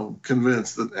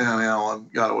 convinced that Ann Allen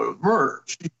got away with murder.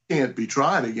 She can't be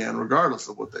tried again, regardless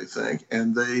of what they think.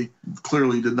 And they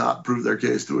clearly did not prove their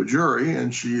case to a jury,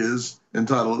 and she is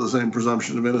entitled to the same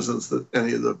presumption of innocence that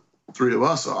any of the three of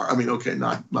us are. I mean, okay,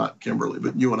 not Kimberly,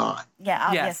 but you and I. Yeah,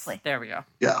 obviously. Yes, there we go.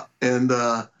 Yeah, and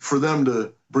for them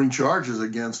to bring charges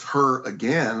against her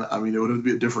again, I mean, it would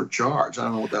be a different charge. I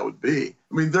don't know what that would be.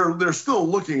 I mean, they're still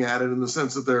looking at it in the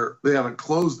sense that they haven't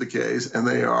closed the case, and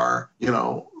they are,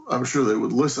 I'm sure they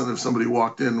would listen if somebody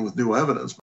walked in with new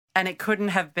evidence. And it couldn't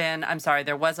have been, I'm sorry,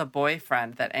 there was a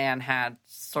boyfriend that Anne had,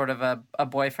 sort of a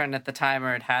boyfriend at the time,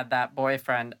 or had that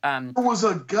boyfriend. There was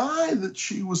a guy that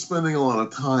she was spending a lot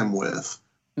of time with.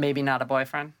 Maybe not a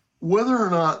boyfriend? Whether or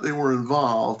not they were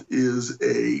involved is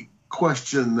a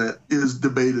question that is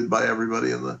debated by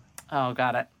everybody in the... Oh,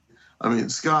 got it. I mean,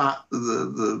 Scott,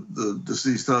 the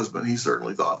deceased husband, he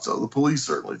certainly thought so. The police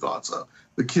certainly thought so.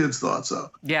 The kids thought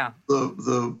so. Yeah.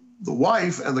 The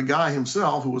wife and the guy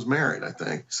himself, who was married, I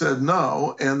think, said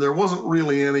no, and there wasn't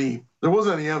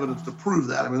any evidence to prove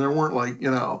that. I mean, there weren't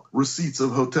receipts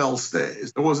of hotel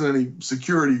stays. There wasn't any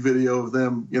security video of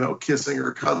them, kissing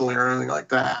or cuddling or anything like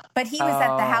that. But he was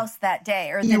at the house that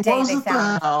day, or the day they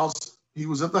found him. He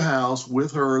was at the house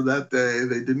with her that day.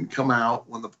 They didn't come out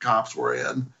when the cops were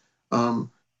in.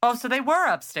 So they were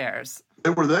upstairs. They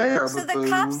were there. So the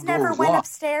cops never went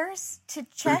upstairs to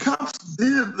check?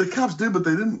 The cops did, but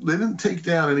they didn't take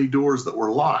down any doors that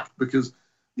were locked because,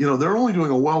 they're only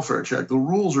doing a welfare check. The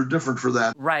rules are different for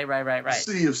that. Right.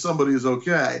 See if somebody is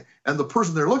okay. And the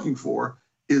person they're looking for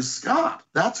is Scott.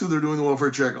 That's who they're doing the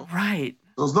welfare check on. Right.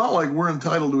 So it's not like we're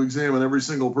entitled to examine every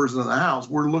single person in the house.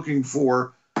 We're looking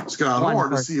for Scott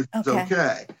Horn to see if it's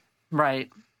okay.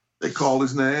 Right. They called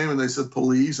his name and they said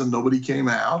police, and nobody came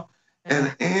out.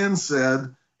 And Anne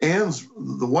said,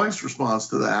 the wife's response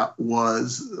to that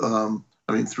was,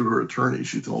 through her attorney,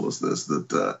 she told us this,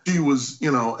 that she was,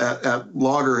 at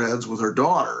loggerheads with her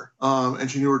daughter, and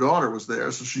she knew her daughter was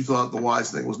there. So she thought the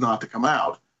wise thing was not to come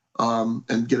out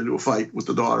and get into a fight with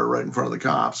the daughter right in front of the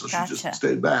cops. So she just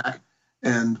stayed back,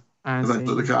 and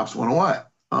eventually the cops went away.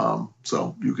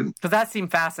 So you can... Because that seemed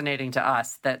fascinating to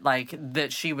us,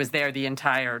 that she was there the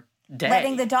entire day.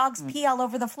 Letting the dogs pee all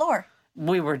over the floor.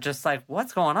 We were just like,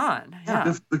 what's going on? Yeah.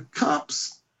 If the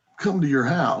cops come to your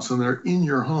house and they're in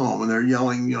your home and they're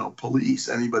yelling, police,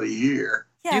 anybody here?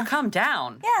 Yeah. You come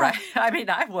down, right? I mean,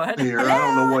 I would. Here, I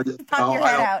don't know what... Pop your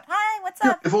head out. Hi, what's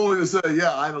up? If only to say,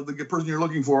 I don't think the person you're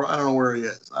looking for, I don't know where he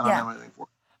is. I don't have anything for him.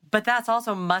 But that's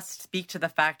also must speak to the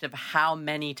fact of how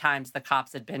many times the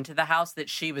cops had been to the house that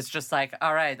she was just like,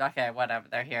 all right, okay, whatever,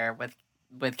 they're here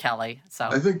with Kelly. So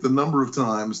I think the number of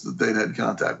times that they'd had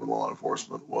contact with law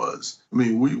enforcement was,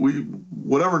 we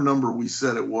whatever number we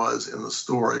said it was in the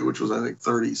story, which was I think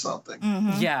 30 something.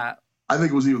 Mm-hmm. Yeah. I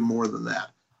think it was even more than that.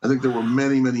 I think there were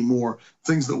many, many more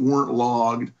things that weren't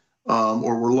logged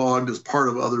or were logged as part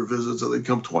of other visits. So they'd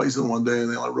come twice in one day and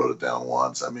they only wrote it down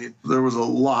once. I mean, there was a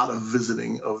lot of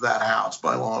visiting of that house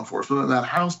by law enforcement, and that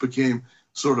house became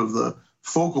sort of the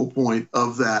focal point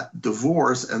of that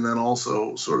divorce and then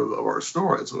also sort of our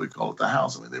story. So we call it the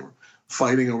house. I mean, they were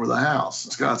fighting over the house.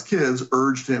 Scott's kids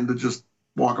urged him to just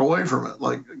walk away from it.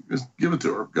 Like, just give it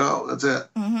to her. Go. That's it.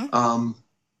 Mm-hmm.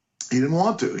 He didn't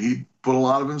want to. He put a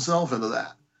lot of himself into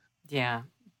that. Yeah,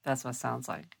 that's what it sounds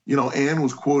like. Anne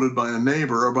was quoted by a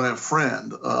neighbor or by a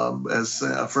friend, as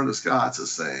a friend of Scott's,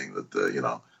 as saying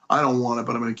that, I don't want it,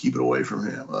 but I'm going to keep it away from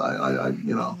him.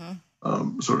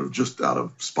 Sort of just out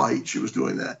of spite, she was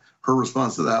doing that. Her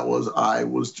response to that was, I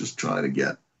was just trying to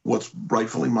get what's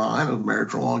rightfully mine. I was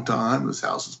married for a long time. This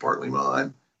house is partly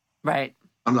mine. Right.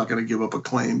 I'm not going to give up a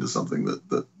claim to something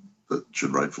that that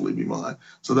should rightfully be mine.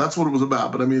 So that's what it was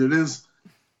about. But I mean,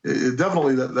 it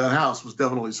definitely, that house was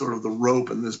definitely sort of the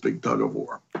rope in this big tug of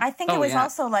war. I think it was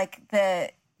also like the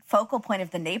focal point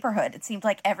of the neighborhood. It seemed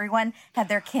like everyone had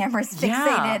their cameras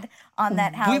fixated on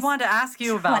that house. We wanted to ask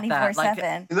you about that.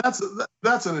 24/7.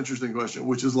 That's an interesting question,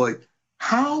 which is like,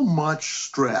 how much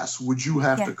stress would you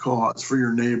have to cause for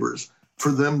your neighbors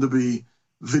for them to be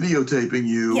videotaping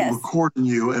you, recording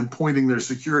you, and pointing their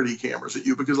security cameras at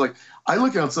you? Because like, I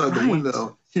look outside the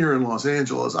window here in Los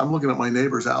Angeles, I'm looking at my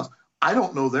neighbor's house. I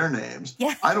don't know their names.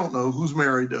 Yeah. I don't know who's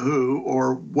married to who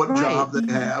or what job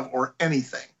they have or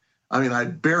anything. I mean, I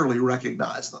barely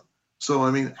recognize them. So,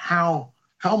 I mean, how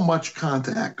much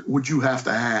contact would you have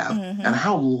to have, and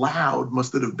how loud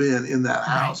must it have been in that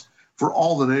house for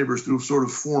all the neighbors to have sort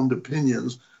of formed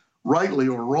opinions, rightly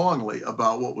or wrongly,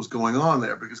 about what was going on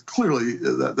there? Because clearly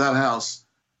that house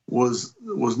was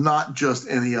not just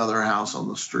any other house on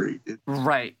the street.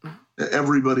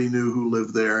 Everybody knew who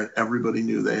lived there, and everybody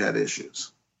knew they had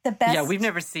issues. The best. Yeah, we've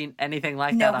never seen anything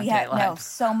like that on Dateline. No,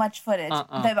 so much footage.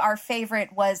 Our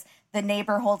favorite was the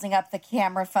neighbor holding up the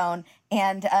camera phone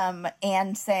and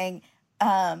saying,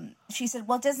 she said,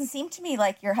 well, it doesn't seem to me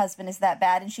like your husband is that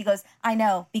bad. And she goes, I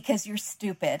know, because you're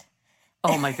stupid.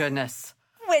 Oh, my goodness.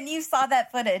 When you saw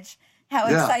that footage, how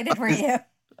excited were you?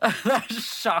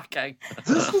 That's shocking.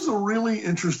 This was a really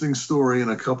interesting story in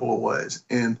a couple of ways.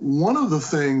 And one of the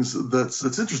things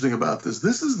that's interesting about this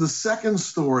is the second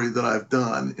story that I've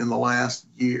done in the last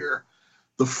year.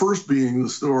 The first being the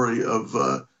story of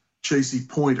Chasey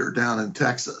Pointer down in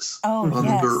Texas on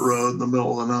the dirt road in the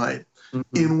middle of the night,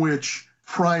 in which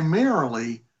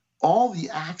primarily all the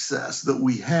access that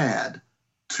we had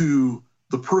to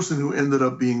the person who ended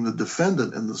up being the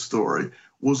defendant in the story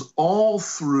was all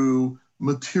through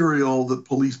material that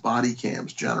police body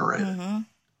cams generated.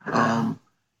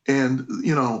 And,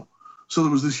 you know, so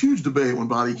there was this huge debate when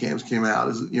body cams came out,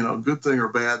 is it, you know, a good thing or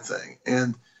bad thing?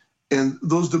 And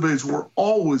those debates were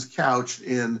always couched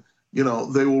in, you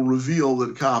know, they will reveal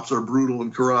that cops are brutal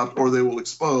and corrupt, or they will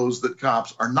expose that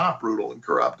cops are not brutal and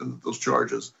corrupt and that those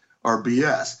charges are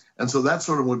BS. And so that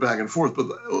sort of went back and forth. But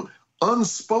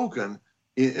unspoken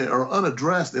or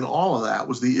unaddressed in all of that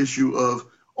was the issue of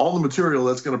all the material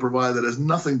that's going to provide that has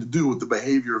nothing to do with the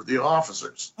behavior of the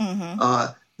officers,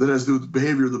 that has to do with the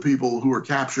behavior of the people who were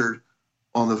captured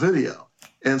on the video.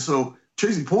 And so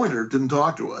Chasey Pointer didn't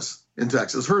talk to us in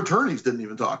Texas. Her attorneys didn't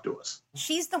even talk to us.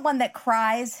 She's the one that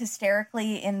cries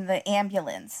hysterically in the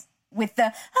ambulance with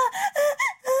the...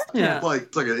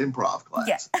 It's like an improv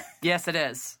class. Yeah. Yes, it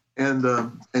is. And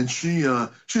she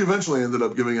eventually ended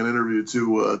up giving an interview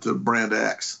to Brand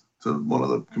X, to one of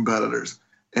the competitors.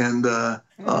 And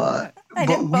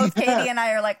both Katie and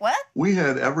I are like, what? We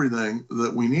had everything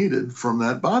that we needed from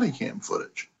that body cam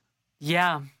footage.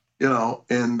 Yeah. You know,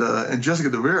 and Jessica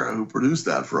DeVera, who produced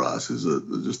that for us, is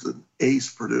just an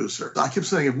ace producer. I kept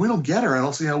saying, if we don't get her, I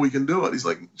don't see how we can do it.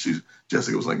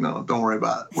 Jessica was like, no, don't worry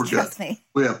about it. We're Trust good. Me.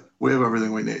 We have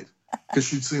everything we need, because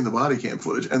she'd seen the body cam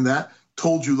footage, and that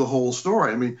told you the whole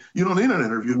story. I mean, you don't need an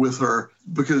interview with her,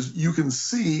 because you can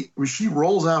see, I mean, she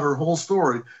rolls out her whole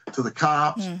story to the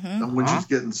cops, and when she's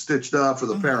getting stitched up for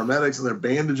the paramedics and they're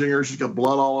bandaging her, she's got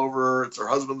blood all over her. It's her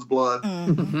husband's blood.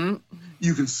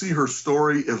 You can see her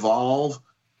story evolve.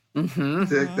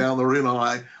 Tick down the road. You know,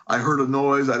 I heard a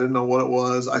noise. I didn't know what it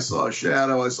was. I saw a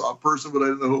shadow. I saw a person, but I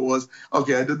didn't know who it was.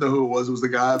 Okay, I didn't know who it was. It was the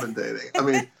guy I've been dating. I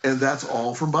mean, and that's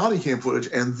all from body cam footage.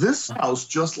 And this house,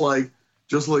 just like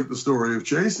the story of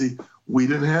Chasey, we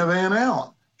didn't have Ann Allen.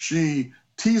 She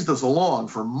teased us along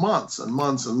for months and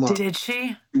months and months. Did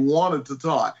she? She wanted to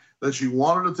talk, that she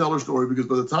wanted to tell her story, because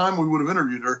by the time we would have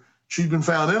interviewed her, she'd been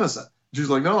found innocent. She's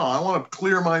like, no, I want to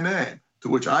clear my name. To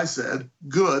which I said,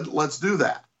 good, let's do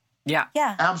that. Yeah.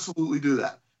 Absolutely do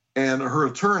that. And her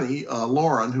attorney,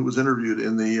 Lauren, who was interviewed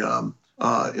in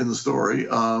the story,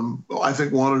 I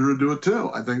think wanted her to do it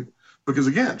too. I think because,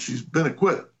 again, she's been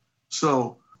acquitted.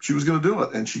 So she was going to do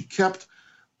it. And she kept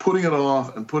putting it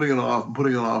off and putting it off and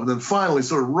putting it off. And then finally,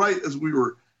 sort of right as we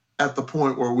were at the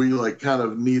point where we like kind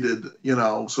of needed, you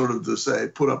know, sort of to say,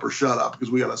 put up or shut up,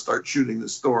 because we got to start shooting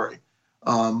this story.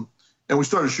 And we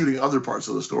started shooting other parts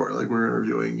of the story. Like we were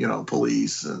interviewing, you know,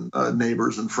 police and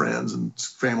neighbors and friends and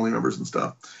family members and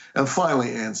stuff. And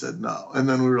finally, Ann said no. And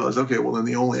then we realized, okay, well, then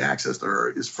the only access to her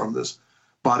is from this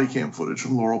body cam footage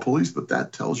from Laurel Police. But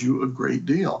that tells you a great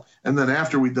deal. And then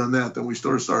after we'd done that, then we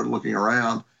started looking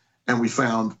around, and we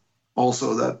found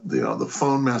also that, you know, the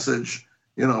phone message,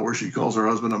 you know, where she calls her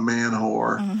husband a man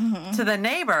whore. To the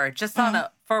neighbor, just on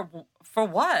a, for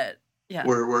what? Yeah.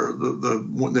 Where the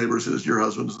neighbor says, your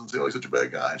husband doesn't seem like such a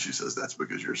bad guy. And she says, that's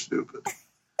because you're stupid.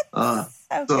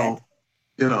 So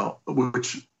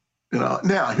which,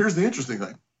 now here's the interesting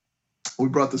thing. We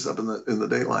brought this up in the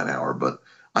Dateline Hour, but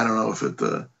I don't know if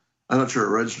I'm not sure it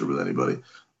registered with anybody.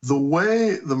 The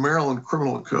way the Maryland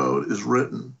Criminal Code is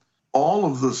written, all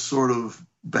of the sort of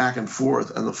back and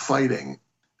forth and the fighting,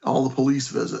 all the police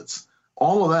visits,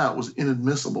 all of that was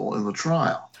inadmissible in the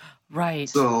trial. Right.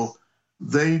 So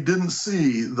they didn't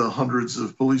see the hundreds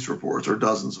of police reports or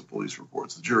dozens of police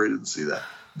reports. The jury didn't see that.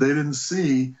 They didn't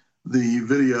see the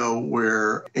video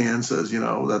where Ann says,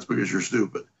 that's because you're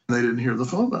stupid. And they didn't hear the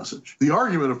phone message. The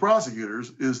argument of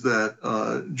prosecutors is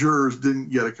that jurors didn't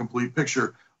get a complete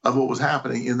picture of what was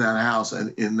happening in that house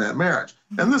and in that marriage.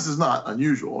 And this is not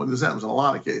unusual. And this happens in a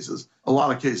lot of cases. A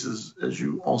lot of cases, as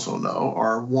you also know,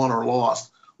 are won or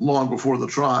lost long before the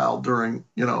trial during,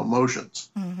 motions.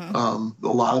 A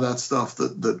lot of that stuff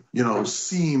that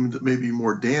seemed maybe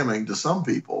more damning to some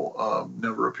people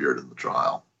never appeared in the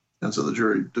trial. And so the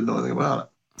jury didn't know anything about it.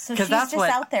 So she's just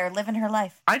out there living her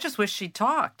life. I just wish she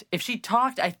talked. If she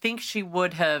talked, I think she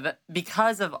would have,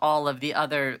 because of all of the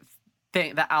other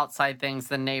the outside things,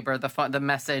 the neighbor, the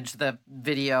message, the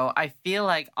video. I feel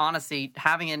like, honestly,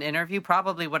 having an interview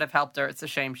probably would have helped her. It's a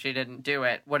shame she didn't do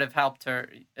it. Would have helped her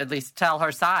at least tell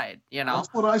her side,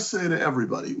 That's what I say to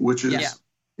everybody, which is,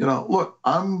 look,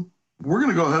 we're going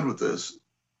to go ahead with this,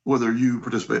 whether you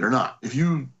participate or not. If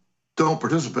you don't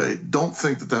participate, don't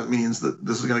think that means that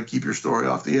this is going to keep your story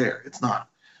off the air. It's not.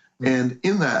 And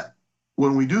in that,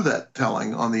 when we do that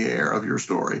telling on the air of your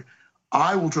story,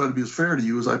 I will try to be as fair to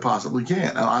you as I possibly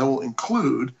can. And I will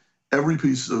include every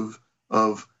piece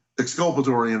of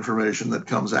exculpatory information that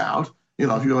comes out.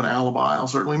 If you have an alibi, I'll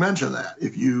certainly mention that.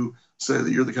 If you say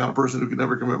that you're the kind of person who could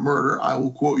never commit murder, I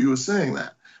will quote you as saying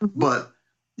that. But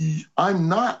I'm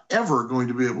not ever going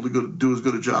to be able to do as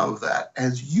good a job of that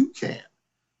as you can.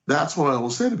 That's what I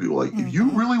will say to people. Like, if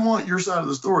you really want your side of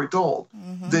the story told,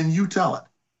 then you tell it.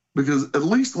 Because at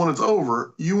least when it's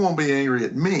over, you won't be angry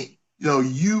at me.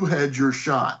 You had your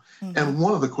shot. And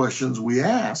one of the questions we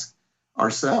ask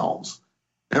ourselves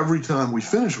every time we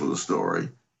finish with a story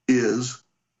is,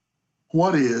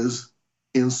 what is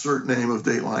insert name of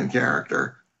Dateline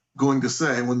character going to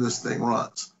say when this thing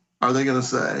runs? Are they going to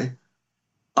say,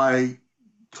 I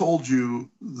told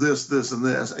you this, this, and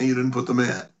this, and you didn't put them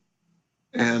in?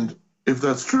 And if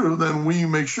that's true, then we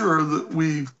make sure that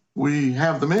we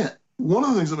have them in. One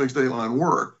of the things that makes Dateline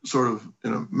work, sort of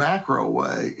in a macro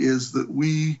way, is that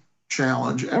we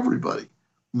challenge everybody,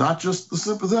 not just the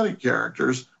sympathetic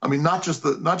characters. I mean, not just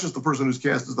the person who's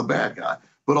cast as the bad guy,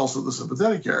 but also the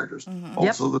sympathetic characters,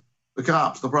 also the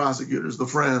cops, the prosecutors, the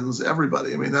friends,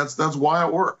 everybody. I mean, that's why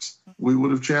it works. We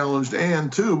would have challenged Ann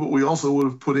too, but we also would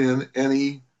have put in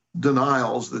any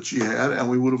denials that she had, and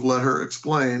we would have let her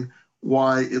explain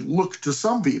why it looked to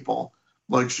some people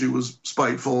like she was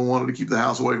spiteful and wanted to keep the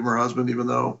house away from her husband, even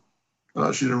though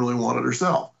she didn't really want it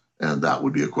herself. And that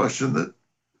would be a question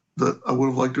that I would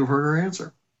have liked to have heard her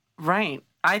answer. Right.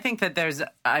 I think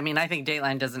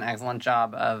Dateline does an excellent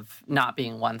job of not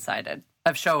being one-sided,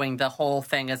 of showing the whole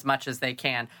thing as much as they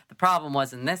can. The problem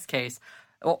was, in this case,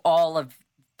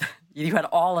 you had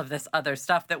all of this other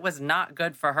stuff that was not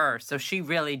good for her. So she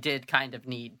really did kind of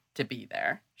need to be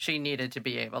there. She needed to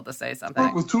be able to say something.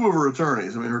 Worked with two of her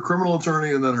attorneys. I mean, her criminal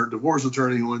attorney and then her divorce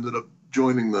attorney, who ended up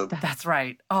joining the... That's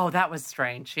right. Oh, that was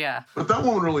strange, yeah. But that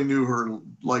woman really knew her,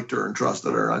 liked her, and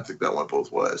trusted her, and I think that went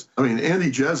both ways. I mean,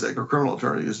 Andy Jezik, her criminal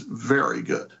attorney, is very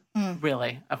good.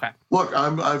 Really? Okay. Look,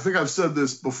 I think I've said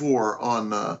this before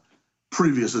on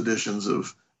previous editions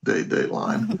of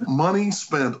Dateline. Money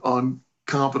spent on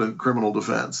competent criminal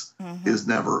defense is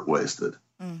never wasted.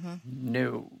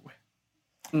 No.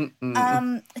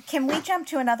 Can we jump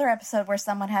to another episode where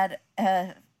someone had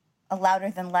a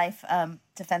louder-than-life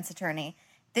defense attorney?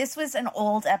 This was an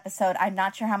old episode. I'm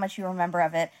not sure how much you remember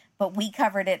of it, but we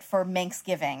covered it for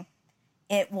Manksgiving.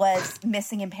 It was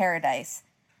Missing in Paradise,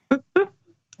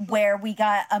 where we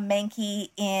got a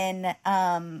Manky in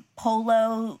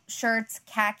polo shirts,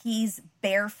 khakis,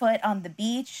 barefoot on the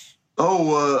beach.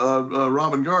 Oh,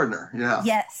 Robin Gardner, yeah.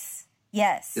 Yes.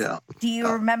 Yeah. Do you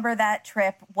remember that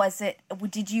trip?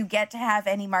 Did you get to have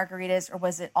any margaritas, or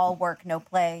was it all work, no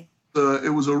play?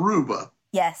 It was Aruba.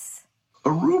 Yes.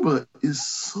 Aruba is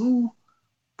so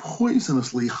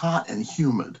poisonously hot and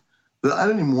humid that I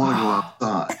didn't even want to go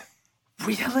outside.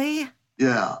 Really?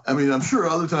 Yeah. I mean, I'm sure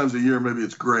other times of year maybe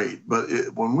it's great, but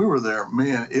when we were there,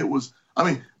 man, it was, I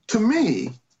mean, to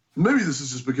me, maybe this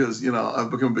is just because,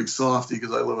 I've become a big softie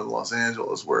because I live in Los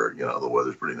Angeles where, the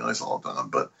weather's pretty nice all the time.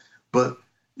 But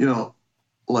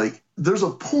there's a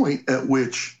point at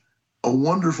which a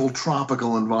wonderful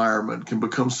tropical environment can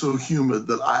become so humid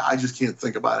that I just can't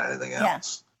think about anything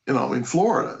else.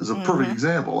 Florida is a perfect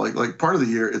example. Like part of the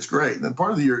year it's great, and then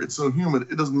part of the year it's so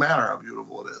humid it doesn't matter how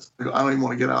beautiful it is. I don't even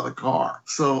want to get out of the car.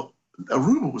 So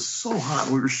Aruba was so hot.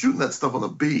 We were shooting that stuff on the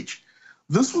beach.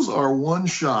 This was our one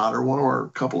shot, or one of our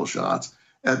couple of shots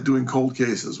at doing cold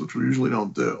cases, which we usually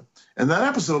don't do. And that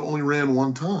episode only ran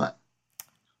one time.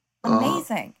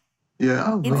 Amazing. Yeah.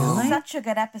 Oh, it's such a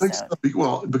good episode.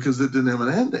 Well, because it didn't have an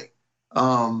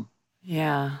ending.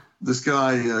 Yeah. This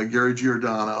guy, Gary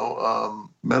Giordano,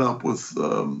 met up with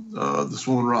this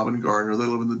woman, Robin Gardner. They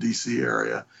live in the D.C.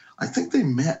 area. I think they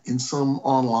met in some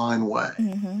online way.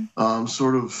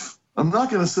 Sort of, I'm not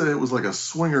going to say it was like a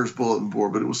swingers bulletin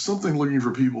board, but it was something looking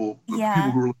for people who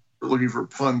were looking for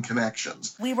fun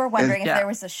connections. We were wondering if there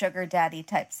was a sugar daddy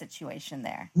type situation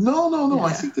there. No. Yeah.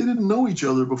 I think they didn't know each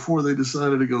other before they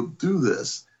decided to go do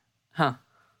this. Huh.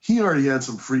 He already had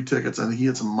some free tickets and he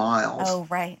had some miles. Oh,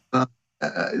 right.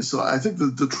 So I think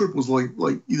the trip was like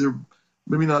either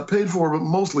maybe not paid for, but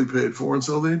mostly paid for. And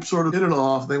so they sort of hit it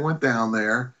off. They went down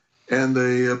there and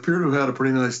they appear to have had a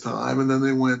pretty nice time. And then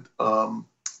they went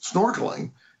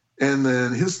snorkeling. And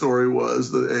then his story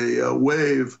was that a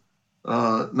wave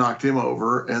knocked him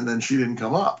over, and then she didn't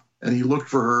come up. And he looked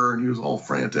for her, and he was all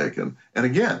frantic. And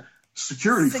again,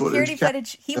 security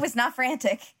footage. He was not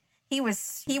frantic. He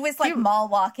was like mall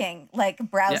walking, like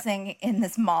browsing in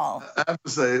this mall. I have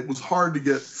to say, it was hard to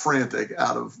get frantic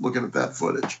out of looking at that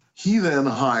footage. He then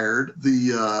hired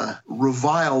the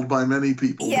reviled by many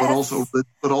people,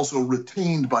 but also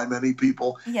retained by many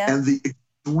people, and the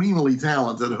extremely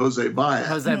talented Jose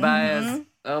Baez.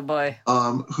 Oh boy.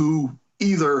 Who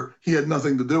either he had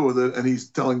nothing to do with it and he's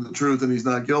telling the truth and he's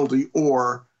not guilty,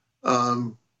 or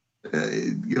got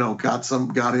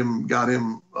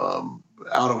him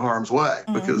out of harm's way,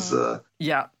 because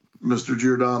Mr.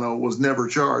 Giordano was never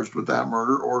charged with that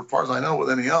murder, or as far as I know,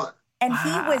 with any other. And he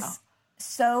was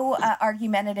so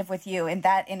argumentative with you in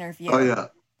that interview. Oh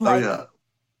yeah.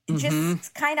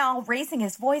 Just kind of all raising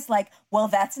his voice, like, well,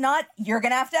 that's not, you're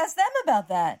going to have to ask them about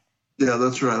that. Yeah,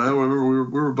 that's right. I remember we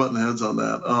were butting heads on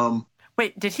that.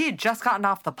 Wait, did he had just gotten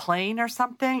off the plane or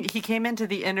something? He came into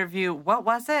the interview. What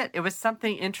was it? It was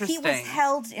something interesting. He was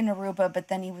held in Aruba, but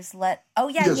then he was let. Oh,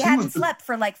 yeah, he hadn't slept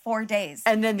for like 4 days.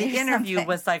 And then the interview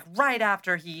was like right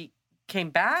after he came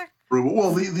back?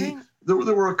 Well, there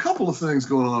were a couple of things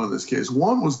going on in this case.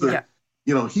 One was that,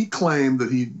 he claimed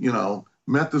that he,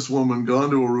 met this woman,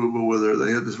 gone to Aruba with her.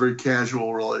 They had this very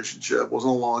casual relationship. It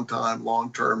wasn't a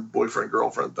long-term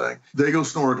boyfriend-girlfriend thing. They go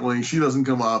snorkeling. She doesn't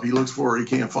come up. He looks for her. He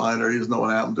can't find her. He doesn't know what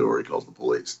happened to her. He calls the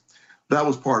police. That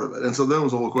was part of it. And so there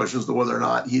was a whole question as to whether or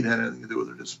not he'd had anything to do with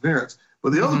her disappearance.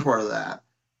 But the other part of that,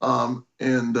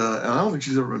 and I don't think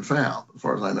she's ever been found, as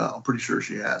far as I know. I'm pretty sure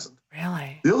she hasn't.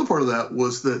 Really? The other part of that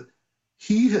was that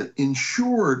he had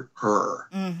insured her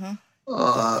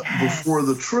before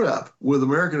the trip with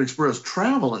American Express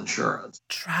travel insurance.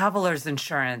 Traveler's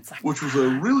insurance. Which was a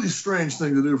really strange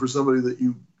thing to do for somebody that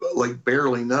you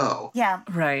barely know. Yeah.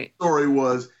 Right. The story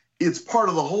was, it's part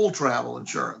of the whole travel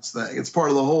insurance thing. It's part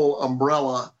of the whole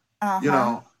umbrella, like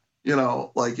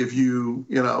if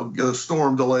a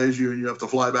storm delays you and you have to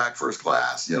fly back first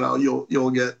class,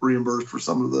 you'll get reimbursed for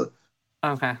some of the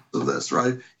of this,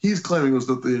 right? He's claiming was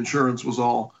that the insurance was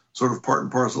all sort of part and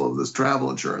parcel of this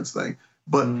travel insurance thing.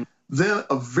 But then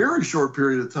a very short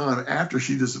period of time after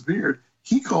she disappeared,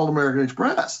 he called American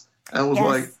Express and was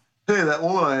like, hey, that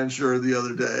woman I insured the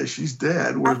other day, she's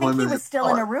dead. Where's my he was still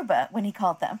in Aruba when he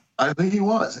called them. I think he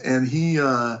was. And he...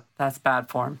 That's bad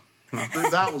form.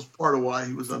 That was part of why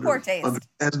he was under... Poor taste.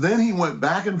 And then he went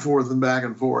back and forth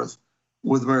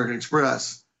with American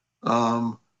Express. He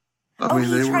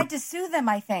tried to sue them,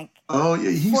 I think. Oh,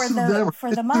 yeah, he sued them.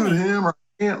 For the money. Sued him, or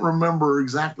I can't remember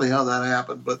exactly how that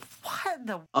happened, but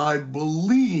I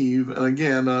believe, and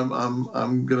again,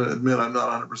 I'm going to admit I'm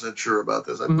not 100% sure about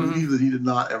this. I believe that he did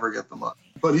not ever get the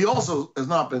money, but he also has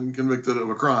not been convicted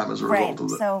of a crime as a result of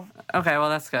it. So okay, well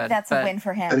that's good. That's a win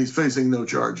for him, and he's facing no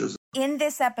charges. In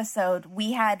this episode,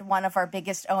 we had one of our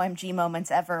biggest OMG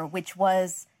moments ever, which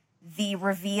was the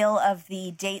reveal of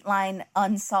the Dateline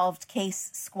Unsolved Case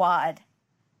Squad.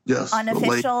 Yes,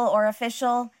 unofficial or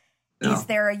official. Yeah. Is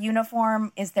there a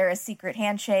uniform? Is there a secret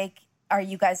handshake? Are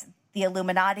you guys the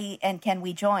Illuminati? And can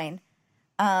we join?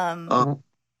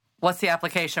 What's the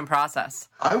application process?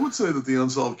 I would say that the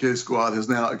Unsolved Case Squad has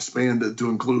now expanded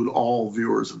to include all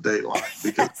viewers of Dateline.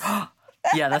 Because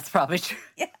yeah, that's probably true.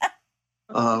 Yeah.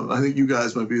 I think you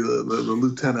guys might be the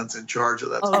lieutenants in charge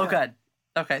of that. Oh, good.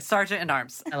 Okay, Sergeant in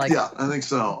Arms. I like I think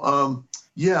so.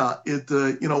 We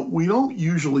don't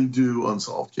usually do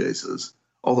unsolved cases.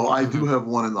 Although I do have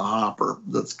one in the hopper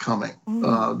that's coming.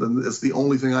 Then it's the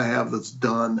only thing I have that's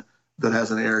done that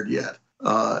hasn't aired yet.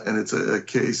 and it's a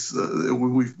case.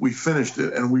 We finished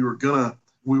it, and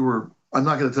I'm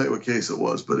not gonna tell you what case it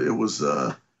was, but it was.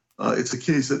 It's a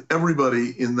case that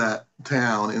everybody in that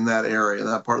town, in that area, in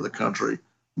that part of the country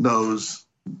knows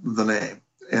the name,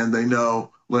 and they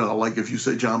know. Well, like if you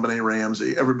say John Benet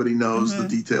Ramsey, everybody knows the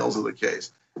details of the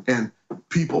case, and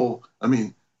people. I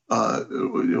mean,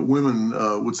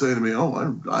 women would say to me, "Oh,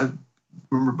 I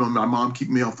remember my mom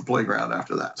keeping me off the playground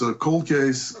after that." So a cold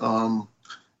case.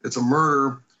 It's a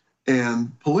murder,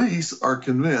 and police are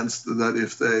convinced that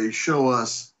if they show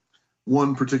us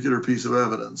one particular piece of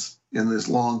evidence in this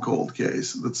long, cold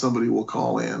case, that somebody will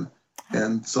call in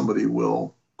and somebody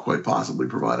will quite possibly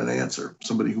provide an answer.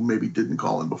 Somebody who maybe didn't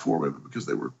call in before, maybe because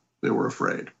they were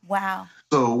afraid. Wow.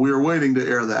 So we are waiting to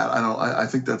air that. I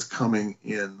think that's coming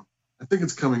in. I think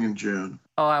it's coming in June.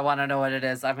 Oh, I want to know what it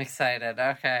is. I'm excited.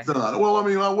 Okay. Well, I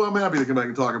mean, I'm happy to come back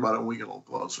and talk about it when we get a little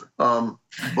closer.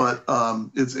 But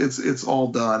it's all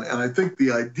done, and I think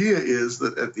the idea is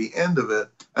that at the end of it,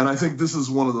 and I think this is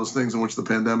one of those things in which the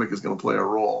pandemic is going to play a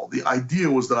role. The idea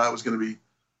was that I was going to be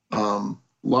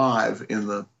live in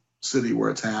the city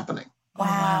where it's happening.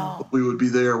 Wow. We would be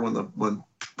there when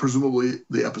presumably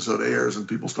the episode airs and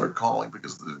people start calling,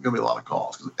 because there's going to be a lot of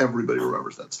calls because everybody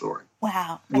remembers that story.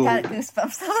 Wow. I got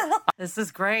goosebumps a little. This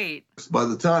is great. By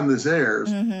the time this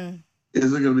airs,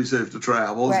 is it going to be safe to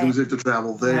travel? Is it going to be safe to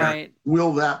travel there? Right.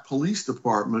 Will that police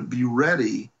department be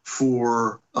ready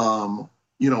for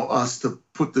us to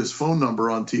put this phone number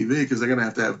on TV, because they're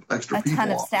going to have extra a people.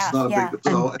 Ton of staff, it's not a big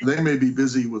so they may be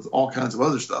busy with all kinds of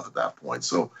other stuff at that point.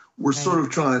 So we're sort of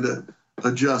trying to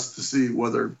adjust to see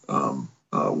whether how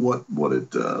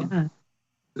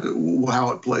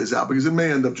it plays out, because it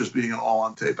may end up just being an all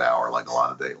on tape hour like a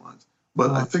lot of Datelines.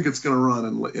 But I think it's going to run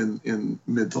in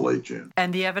mid to late June.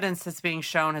 And the evidence that's being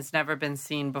shown has never been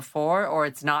seen before, or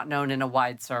it's not known in a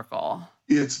wide circle?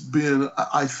 It's been,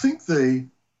 I think they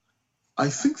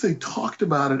talked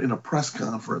about it in a press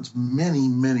conference many,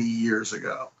 many years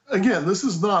ago. Again, this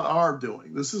is not our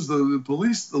doing. This is the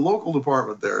police, the local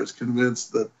department there is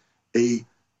convinced that a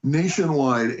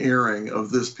nationwide airing of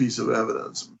this piece of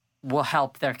evidence will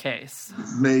help their case.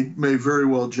 May very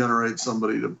well generate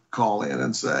somebody to call in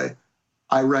and say,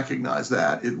 I recognize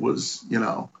that. It was,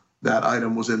 that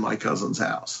item was in my cousin's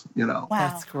house, Wow.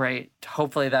 That's great.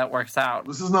 Hopefully that works out.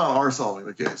 This is not our solving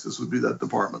the case. This would be that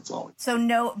department solving.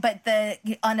 So but the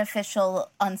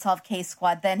unofficial Unsolved Case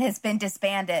Squad then has been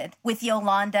disbanded with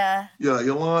Yolanda. Yeah,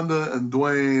 Yolanda and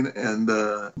Dwayne, and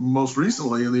most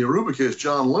recently in the Aruba case,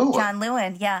 John Lewin. John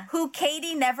Lewin, yeah. Who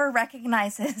Katie never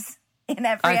recognizes in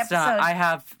every episode. I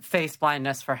have face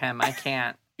blindness for him. I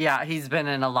can't. Yeah, he's been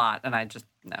in a lot, and I just,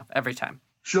 no, every time.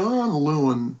 John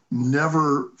Lewin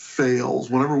never fails,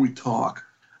 whenever we talk,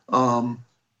 John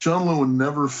Lewin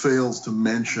never fails to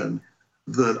mention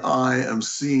that I am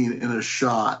seen in a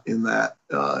shot in that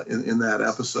in that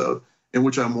episode in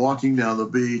which I'm walking down the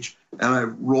beach and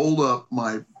I've rolled up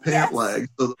my pant legs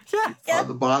so that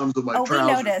the bottoms of my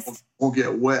trousers won't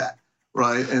get wet,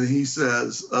 right? And he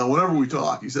says, whenever we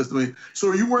talk, he says to me, so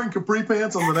are you wearing capri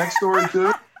pants on the next story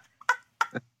too?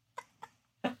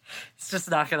 Just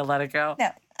not going to let it go.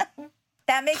 No.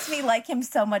 That makes me like him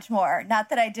so much more. Not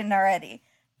that I didn't already,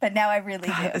 but now I really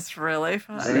do. It's really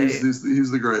funny.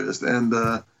 He's the greatest. And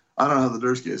I don't know how the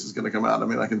Durst case is going to come out. I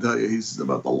mean, I can tell you he's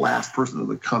about the last person in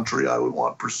the country I would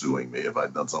want pursuing me if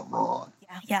I'd done something wrong.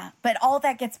 Yeah. But all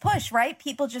that gets pushed, right?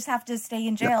 People just have to stay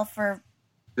in jail for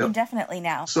indefinitely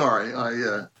now. Sorry,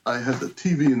 I had the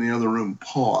TV in the other room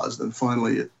paused, and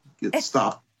finally it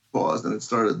stopped. Paused and it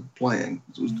started playing.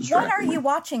 It was distracting. What are you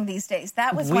watching these days?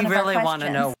 That was one of our questions. We really want to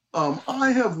know.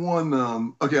 I have one.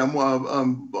 I'm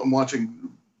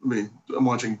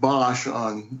watching Bosch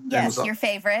on Amazon. Your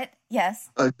favorite. Yes.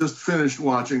 I just finished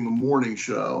watching the morning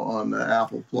show on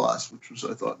Apple Plus, which was,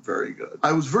 I thought, very good.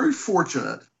 I was very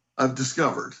fortunate. I've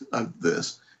discovered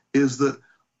this is that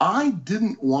I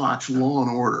didn't watch Law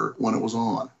and Order when it was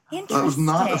on. I was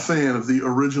not a fan of the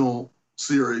original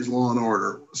series Law and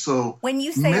Order. So when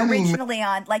you say originally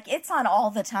on, like it's on all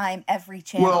the time, every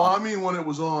channel. Well, I mean when it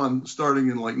was on starting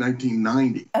in like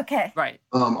 1990. Okay. Right.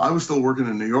 I was still working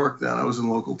in New York then. I was in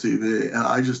local TV,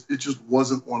 and it just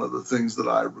wasn't one of the things that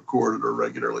I recorded or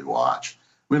regularly watched.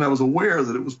 I mean, I was aware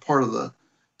that it was part of the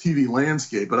TV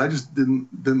landscape, but I just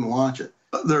didn't watch it.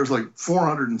 There's like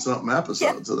 400 and something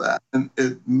episodes of that, and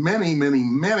many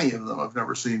of them I've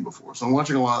never seen before. So I'm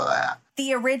watching a lot of that.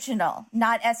 The original,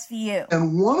 not SVU.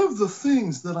 And one of the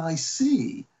things that I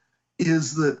see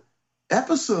is that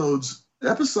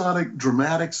episodic,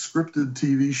 dramatic, scripted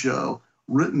TV show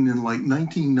written in like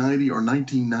 1990 or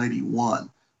 1991,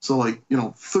 so like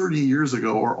 30 years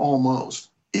ago or almost,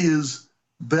 is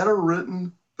better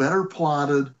written, better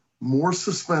plotted, more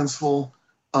suspenseful,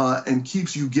 and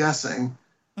keeps you guessing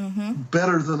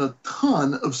better than a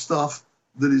ton of stuff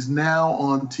that is now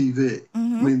on TV. I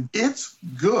mean, it's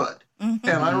good. And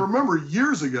I remember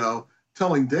years ago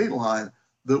telling Dateline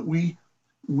that we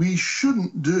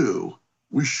shouldn't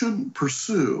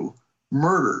pursue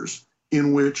murders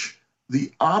in which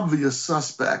the obvious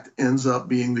suspect ends up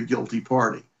being the guilty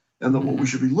party. And that what we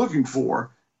should be looking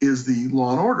for is the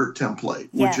Law and Order template,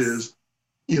 which is,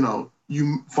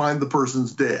 you find the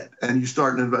person's dead and you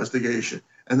start an investigation.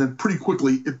 And then pretty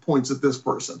quickly it points at this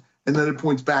person. And then it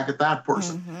points back at that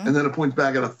person. And then it points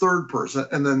back at a third person.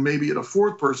 And then maybe at a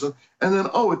fourth person. And then,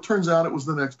 it turns out it was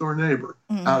the next door neighbor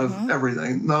out of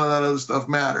everything. None of that other stuff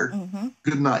mattered.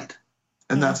 Good night.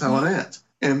 And that's how it ends.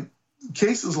 And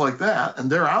cases like that, and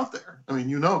they're out there. I mean,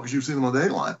 because you've seen them on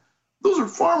Dateline. Those are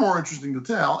far more interesting to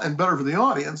tell and better for the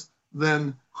audience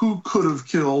than who could have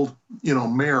killed,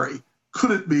 Mary.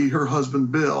 Could it be her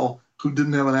husband, Bill, who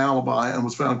didn't have an alibi and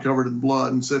was found covered in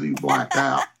blood and said he blacked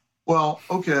out? Well,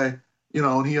 okay,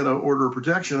 and he had an order of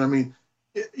protection. I mean,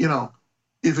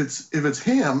 if it's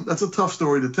him, that's a tough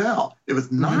story to tell. If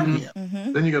it's not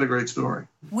him, then you got a great story.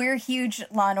 We're huge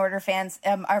Law and Order fans.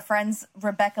 Our friends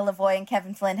Rebecca Lavoie and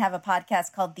Kevin Flynn have a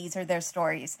podcast called These Are Their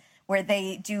Stories, where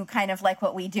they do kind of like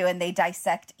what we do, and they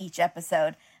dissect each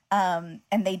episode. And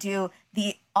they do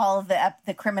all of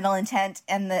the criminal intent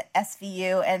and the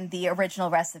SVU and the original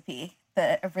recipe,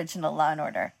 the original Law and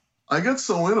Order. I got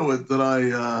so into it that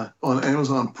I, on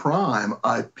Amazon Prime,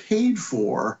 I paid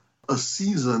for a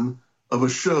season of a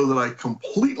show that I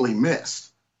completely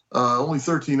missed. Only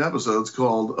 13 episodes,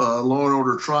 called Law and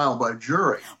Order Trial by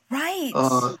Jury. Right.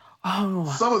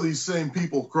 Some of these same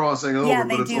people crossing over. Yeah,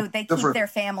 they do. They keep their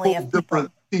family of people.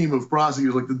 Different team of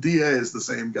prosecutors. Like the DA is the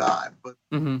same guy, but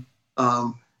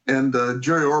and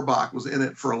Jerry Orbach was in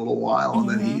it for a little while, and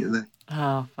then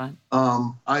oh, fun.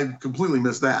 I completely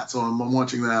missed that, so I'm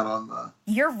watching that on.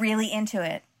 You're really into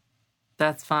it.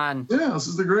 That's fun. Yeah, this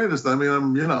is the greatest. I mean,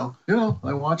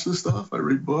 I watch this stuff. I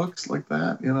read books like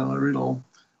that. I read a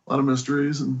lot of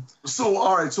mysteries. And so,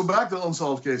 all right, so back to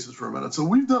unsolved cases for a minute. So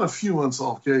we've done a few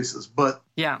unsolved cases, but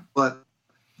the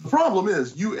problem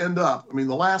is you end up, the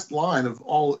last line of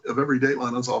every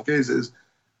Dateline unsolved case is,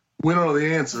 we don't know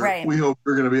the answer. Right. We hope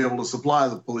you're going to be able to supply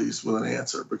the police with an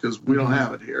answer because we don't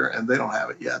have it here and they don't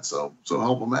have it yet. So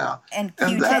help them out. And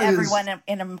cue to everyone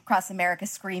across America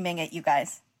screaming at you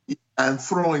guys. And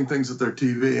throwing things at their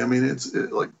TV. I mean, it's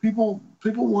like people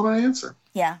want an answer.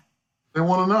 Yeah. They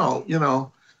want to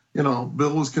know,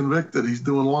 Bill was convicted. He's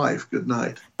doing life. Good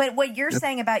night. But what you're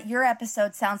saying about your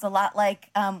episode sounds a lot like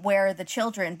Where Are the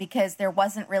Children, because there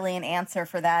wasn't really an answer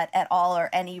for that at all or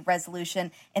any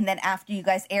resolution. And then after you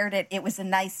guys aired it, it was a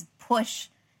nice push.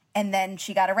 And then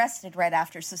she got arrested right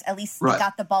after. So at least they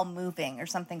got the ball moving or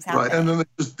something's happening. Right. And then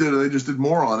they just did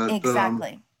more on it.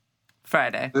 Exactly.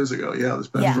 Friday. Days ago. Yeah, this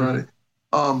past Friday.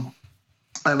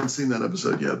 I haven't seen that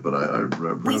episode yet, but I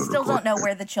we still don't know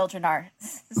where the children are.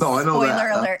 No, I know Spoiler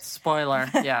that. Alert. Spoiler,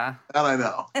 yeah. That I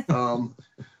know.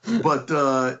 But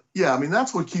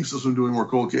that's what keeps us from doing more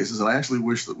cold cases. And I actually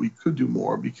wish that we could do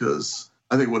more because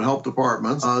I think it would help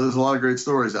departments. There's a lot of great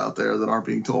stories out there that aren't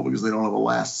being told because they don't have a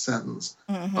last sentence.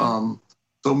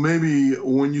 So maybe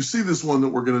when you see this one that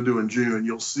we're going to do in June,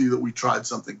 you'll see that we tried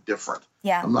something different.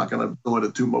 Yeah. I'm not going to go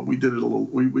into too much. We did it a little.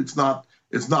 It's not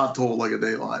told like a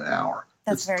Dateline hour.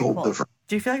 That's very told cool. different.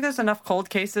 Do you feel like there's enough cold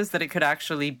cases that it could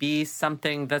actually be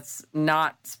something that's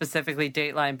not specifically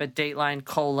Dateline, but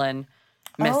Dateline :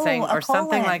 missing or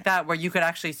something like that, where you could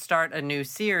actually start a new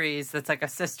series that's like a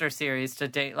sister series to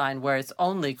Dateline where it's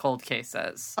only cold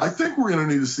cases? I think we're going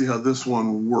to need to see how this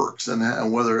one works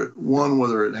and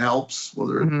whether it helps,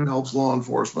 whether it helps law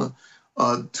enforcement.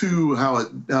 Two, how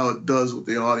it does with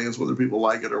the audience, whether people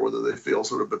like it or whether they feel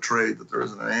sort of betrayed that there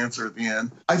isn't an answer at the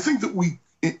end. I think that we,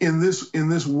 in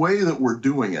this way that we're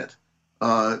doing it,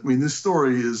 this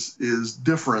story is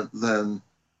different than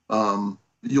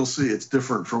you'll see. It's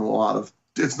different from a lot of.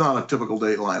 It's not a typical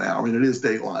Dateline hour. It is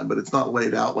Dateline, but it's not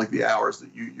laid out like the hours that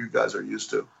you guys are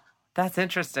used to. That's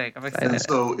interesting. I'm excited.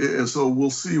 And so we'll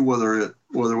see whether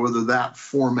that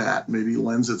format maybe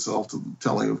lends itself to the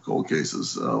telling of cold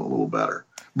cases a little better.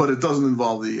 But it doesn't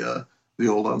involve the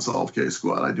old Unsolved Case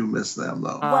Squad. I do miss them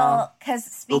though. Well,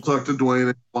 because we'll talk to Dwayne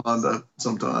and Yolanda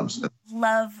sometimes.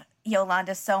 Love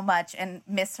Yolanda so much and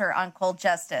miss her on Cold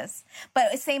Justice.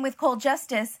 But same with Cold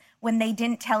Justice. when they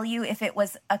didn't tell you if it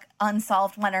was an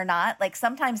unsolved one or not. Like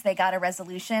sometimes they got a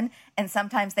resolution and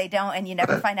sometimes they don't, and you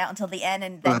never find out until the end,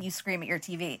 and then you scream at your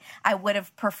TV. I would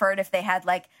have preferred if they had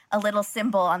like a little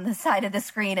symbol on the side of the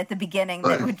screen at the beginning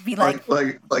that would be like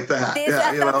that.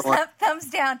 Thumbs up, thumbs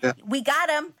down. Yeah. We got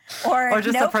him. Or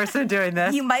just nope. the person doing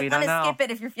this. You might want to skip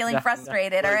it if you're feeling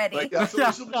frustrated already. The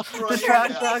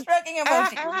shrugging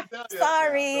emoji.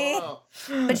 Sorry.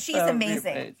 But she's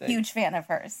amazing. Huge fan of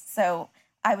hers. So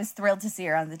I was thrilled to see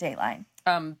her on the Dateline.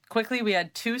 Quickly, we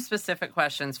had two specific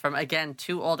questions from, again,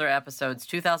 two older episodes,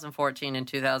 2014 and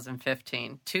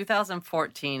 2015.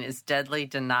 2014 is Deadly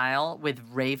Denial with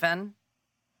Raven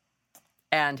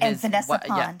and Vanessa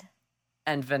Pond. Yeah,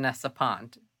 and Vanessa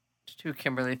Pond, who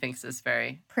Kimberly thinks is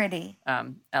very pretty,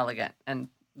 elegant and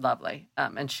lovely.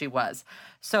 And she was.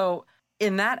 So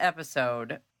in that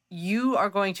episode, you are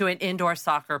going to an indoor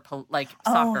soccer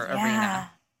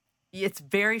arena. It's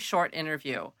very short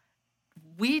interview.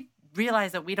 We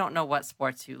realize that we don't know what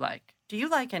sports you like. Do you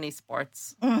like any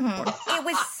sports? Mm-hmm. It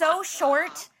was so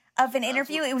short of an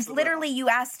interview. It was literally, you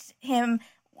asked him,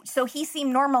 so he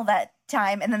seemed normal that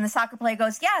time, and then the soccer player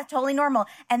goes, yeah, totally normal.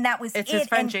 And that was It's his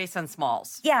friend Jason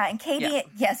Smalls. Yeah, and Katie,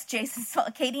 yes, Jason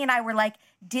Smalls. Katie and I were like,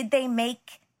 did they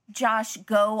make Josh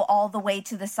go all the way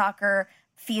to the soccer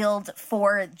field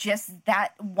for just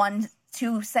that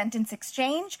 1-2 sentence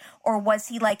exchange? Or was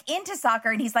he like into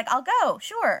soccer and he's like, I'll go,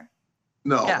 sure.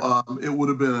 No, it would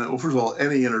have been, well, first of all,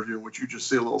 any interview in which you just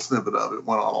see a little snippet of it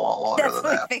went on a lot longer than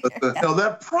that. But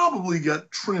that probably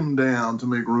got trimmed down to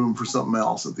make room for something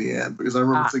else at the end, because I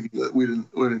remember thinking that we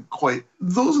didn't quite.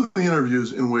 Those are the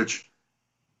interviews in which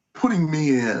putting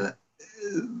me in,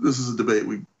 this is a debate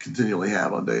we continually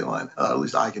have on Dateline, at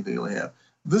least I continually have.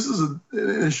 This is an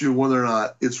issue whether or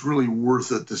not it's really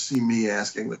worth it to see me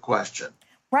asking the question.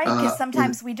 Right, because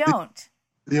sometimes we don't.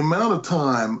 The amount of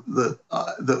time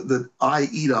that I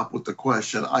eat up with the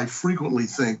question, I frequently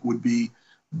think would be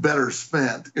better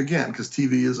spent, again, because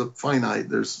TV is a finite.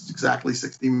 There's exactly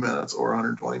 60 minutes or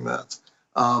 120 minutes.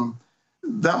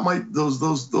 That might,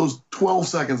 those 12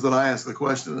 seconds that I ask the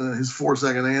question and his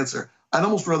 4-second answer, I'd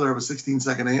almost rather have a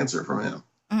 16-second answer from him.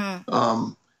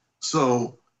 Mm-hmm.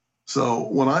 So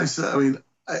when I say,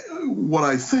 what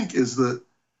I think is that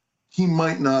he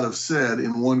might not have said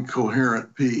in one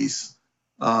coherent piece.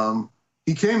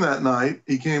 He came that night.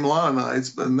 He came a lot of nights,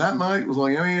 but that night was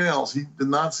like anything else. He did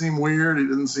not seem weird. He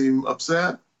didn't seem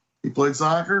upset. He played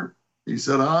soccer. He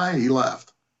said hi. He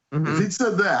left. Mm-hmm. If he'd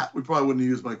said that, we probably wouldn't have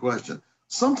used my question.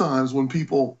 Sometimes when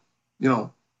people get a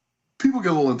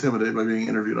little intimidated by being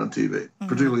interviewed on TV, mm-hmm.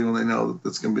 particularly when they know that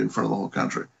it's going to be in front of the whole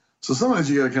country. So sometimes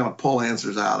you got to kind of pull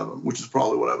answers out of them, which is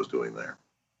probably what I was doing there.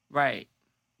 Right.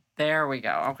 There we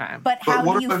go. Okay. But how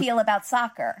do you feel about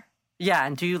soccer? Yeah,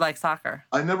 and do you like soccer?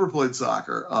 I never played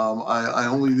soccer. The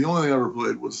only thing I ever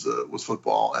played was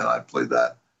football, and I played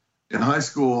that in high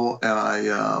school.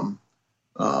 And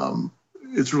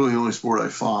it's really the only sport I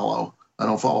follow. I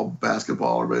don't follow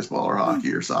basketball or baseball or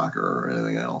hockey or soccer or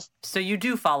anything else. So you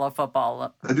do follow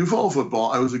football? I do follow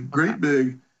football. I was a great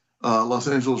big Los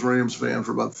Angeles Rams fan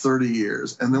for about 30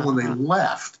 years, and then when they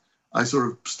left, I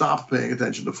sort of stopped paying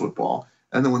attention to football.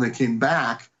 And then when they came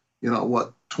back,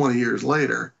 20 years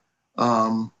later.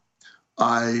 I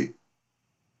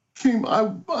had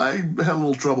a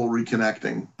little trouble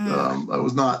reconnecting. Mm-hmm. It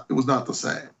was not the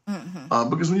same. Mm-hmm.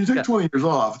 Because when you take 20 years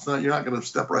off, you're not going to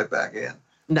step right back in.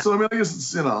 No. So, I guess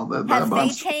it's, have they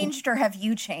changed or have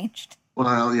you changed?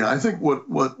 Well, yeah, I think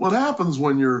what happens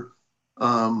when you're,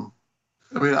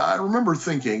 I remember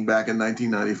thinking back in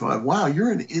 1995, wow,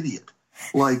 you're an idiot.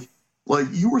 Like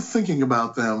you were thinking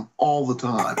about them all the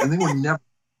time and they were never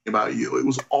thinking about you. It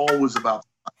was always about them.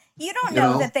 You don't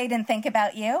know that they didn't think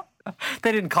about you.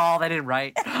 They didn't call. They didn't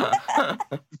write.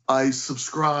 I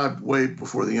subscribed way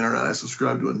before the internet. I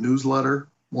subscribed to a newsletter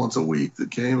once a week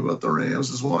that came about the Rams.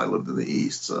 This is when I lived in the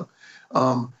East. So,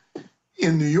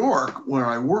 in New York, where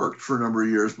I worked for a number of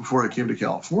years before I came to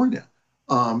California,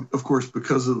 of course,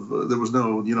 because of there was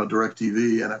no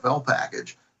DirecTV NFL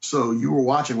package. So you were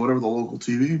watching whatever the local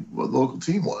team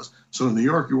was. So in New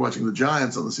York, you're watching the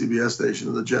Giants on the CBS station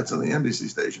and the Jets on the NBC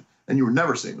station. And you were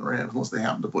never seeing the Rams unless they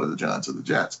happened to play the Giants or the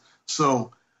Jets.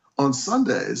 So on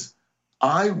Sundays,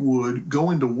 I would go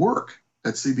into work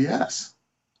at CBS,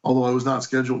 although I was not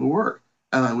scheduled to work.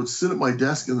 And I would sit at my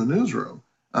desk in the newsroom,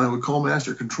 and I would call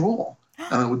Master Control,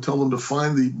 and I would tell them to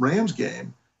find the Rams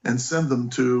game and send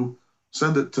it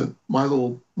to my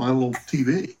little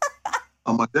TV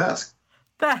on my desk.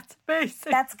 That's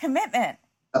basic. That's commitment.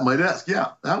 At my desk,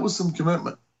 yeah, that was some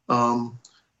commitment. I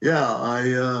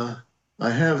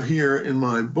have here in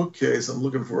my bookcase, I'm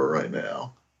looking for it right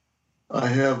now. I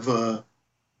have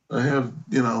I have,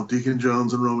 Deacon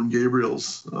Jones and Roman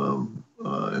Gabriel's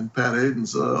and Pat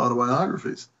Hayden's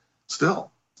autobiographies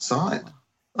still signed.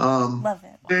 Love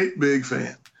it. Big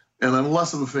fan. And I'm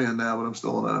less of a fan now, but I'm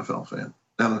still an NFL fan.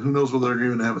 And who knows whether they're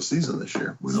going to have a season this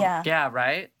year. Yeah,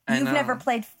 right? You've never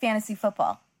played fantasy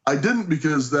football. I didn't,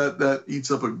 because that eats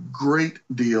up a great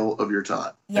deal of your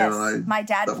time. Yes, my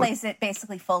dad plays it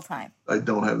basically full time. I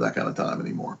don't have that kind of time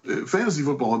anymore. Fantasy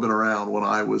football had been around when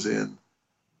I was in,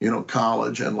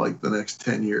 college, and like the next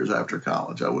 10 years after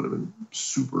college, I would have been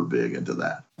super big into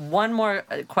that. One more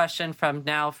question from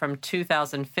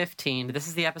 2015. This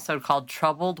is the episode called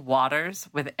Troubled Waters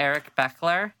with Eric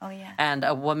Beckler. Oh, yeah. And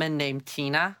a woman named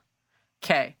Tina.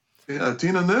 Okay. Yeah,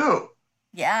 Tina knew.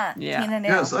 Yeah, Tina knew.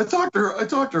 Yes, I talk to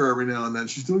her every now and then.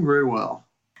 She's doing very well.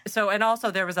 So, and also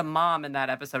there was a mom in that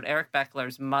episode, Eric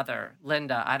Beckler's mother,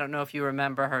 Linda. I don't know if you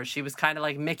remember her. She was kind of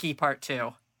like Mickey Part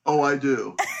 2. Oh, I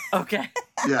do. Okay.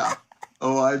 Yeah.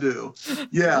 Oh, I do.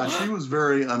 Yeah, she was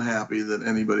very unhappy that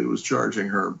anybody was charging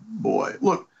her boy.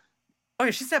 Look.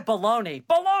 Oh, she said baloney.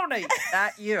 Baloney!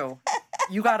 Not you.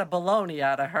 You got a baloney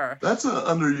out of her. That's an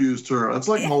underused term. That's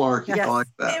like malarkey. Yes. I like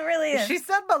that. It really is. She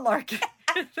said malarkey.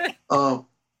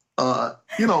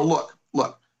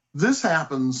 Look, this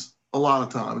happens a lot of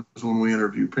times when we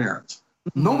interview parents.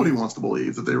 Mm-hmm. Nobody wants to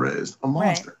believe that they raised a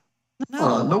monster. Right.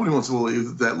 No. Nobody wants to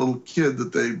believe that little kid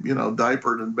that they,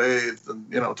 diapered and bathed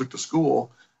and, took to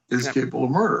school is capable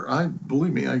of murder.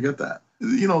 Believe me, I get that.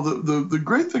 The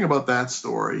great thing about that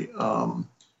story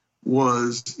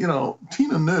was,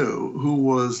 Tina knew, who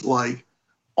was like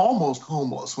almost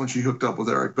homeless when she hooked up with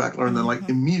Eric Beckler, and then like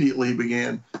immediately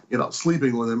began,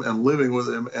 sleeping with him and living with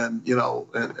him and,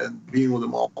 and being with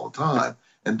him all the time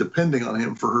and depending on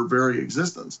him for her very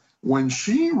existence. When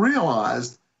she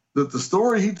realized that the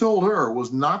story he told her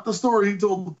was not the story he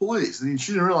told the police, and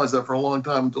she didn't realize that for a long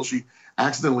time until she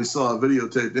accidentally saw a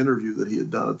videotaped interview that he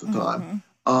had done at the time.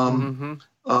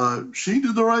 She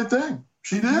did the right thing.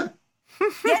 She did.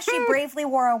 Yeah, she bravely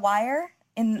wore a wire.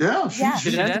 She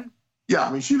did. Yeah,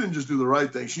 I mean, she didn't just do the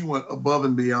right thing. She went above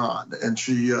and beyond, and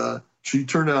she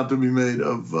turned out to be made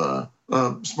of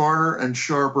smarter and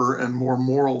sharper and more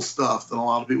moral stuff than a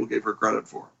lot of people gave her credit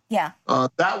for. Yeah.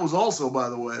 That was also, by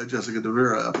the way, a Jessica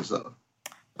DeVera episode.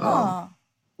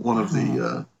 One of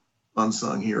the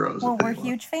unsung heroes. Well, we're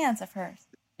huge fans of hers.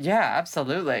 Yeah,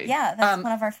 absolutely. Yeah, that's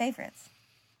one of our favorites.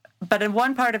 But in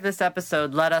one part of this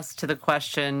episode led us to the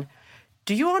question,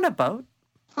 do you own a boat?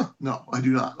 No, I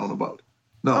do not own a boat.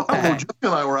 No. Okay. Although Jessica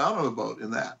and I were out on a boat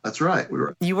in that. That's right.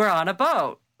 You were on a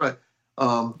boat. Right.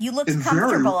 You looked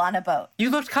comfortable on a boat. You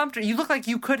looked comfortable. You looked like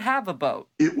you could have a boat.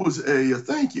 It was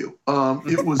thank you.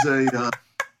 It was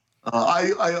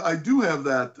I do have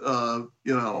that,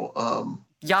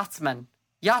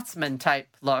 Yachtsman type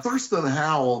look. Thurston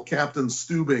Howell, Captain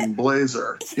Steubing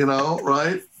blazer,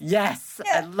 right? Yes.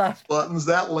 Yeah. I love buttons.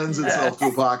 That lends itself to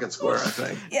a pocket square, I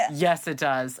think. Yeah. Yes, it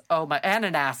does. Oh my, and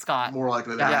an ascot. More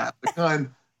likely to have. The kind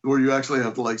where you actually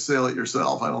have to like sail it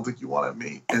yourself. I don't think you want to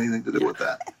have anything to do with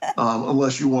that.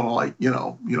 Unless you want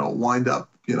to wind up,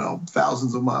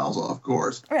 thousands of miles off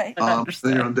course. Right. Then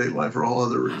you're on Dateline for a whole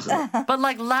other reason. But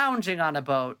like lounging on a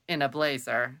boat in a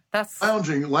blazer, that's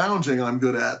lounging I'm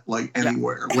good at, like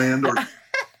anywhere, land or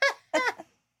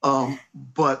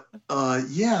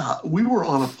we were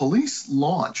on a police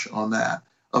launch on that,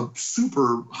 a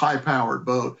super high powered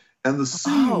boat, and the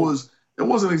sea it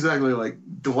wasn't exactly like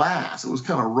glass. It was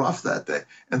kind of rough that day.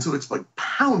 And so it's like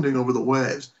pounding over the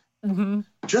waves. Mm-hmm.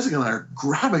 Jessica and I are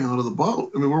grabbing onto the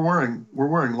boat. I mean, we're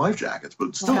wearing life jackets,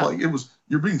 but still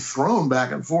you're being thrown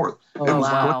back and forth. Oh, it was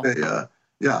wow.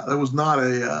 that was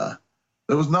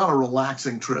not a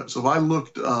relaxing trip. So if I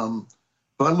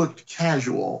looked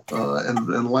casual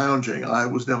and lounging, I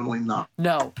was definitely not.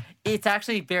 No, it's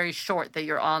actually very short that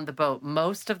you're on the boat.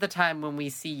 Most of the time when we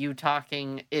see you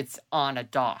talking, it's on a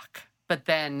dock. But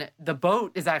then the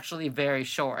boat is actually very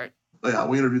short. Yeah,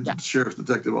 we interviewed the sheriff's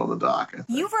detective on the dock.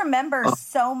 You remember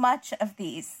so much of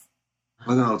these.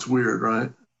 I know, it's weird,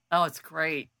 right? Oh, it's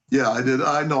great. Yeah, I did.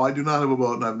 I do not have a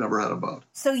boat, and I've never had a boat.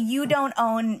 So you don't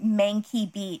own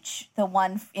Mankiewicz Beach, the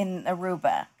one in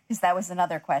Aruba? Because that was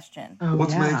another question. Oh,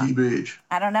 what's Mankiewicz Beach?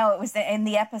 I don't know. It was in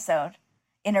the episode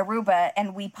in Aruba,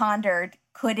 and we pondered,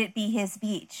 could it be his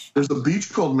beach? There's a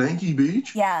beach called Mankiewicz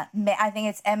Beach? Yeah, I think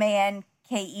it's Mankey.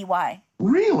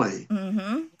 Really?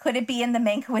 Mm-hmm. Could it be in the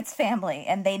Mankiewicz family,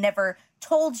 and they never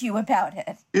told you about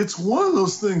it? It's one of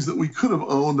those things that we could have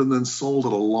owned and then sold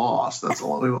at a loss. That's a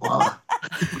lot of,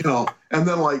 and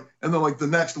then like the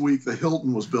next week the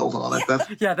Hilton was built on it. That's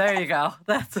there you go.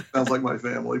 That sounds like my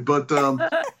family. But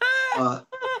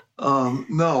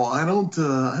No, I don't.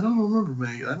 I don't remember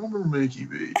Manky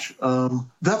Beach.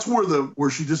 That's where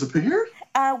she disappeared.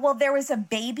 Well, there was a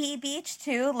baby beach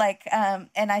too,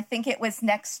 and I think it was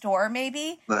next door,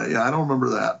 maybe. Yeah, I don't remember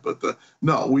that, but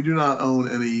no, we do not own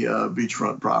any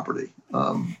beachfront property.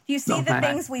 You see the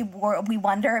things we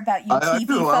wonder about you, I TV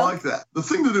do. folk? I like that. The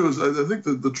thing to do is, I think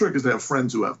the trick is to have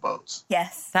friends who have boats.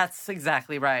 Yes, that's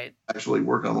exactly right. Actually,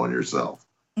 work on one yourself.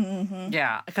 Mm-hmm.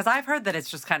 Yeah, because I've heard that it's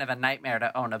just kind of a nightmare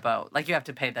to own a boat. Like, you have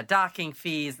to pay the docking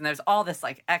fees, and there's all this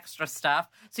extra stuff.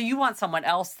 So you want someone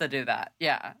else to do that.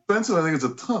 Yeah. Expensive. I think it's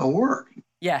a ton of work.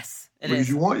 Yes, it is. Because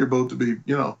you want your boat to be,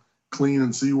 clean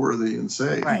and seaworthy and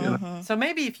safe. Right. Mm-hmm. So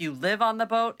maybe if you live on the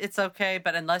boat, it's okay.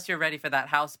 But unless you're ready for that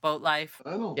houseboat life, I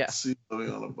don't see living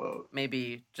on a boat.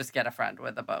 Maybe just get a friend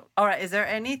with a boat. All right. Is there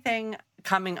anything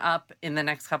coming up in the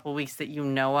next couple of weeks that you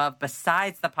know of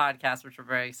besides the podcast, which we're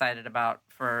very excited about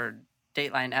for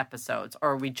Dateline episodes, or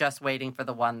are we just waiting for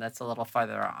the one that's a little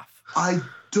farther off? I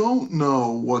don't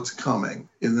know what's coming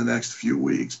in the next few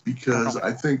weeks because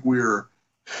I think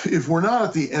if we're not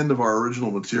at the end of our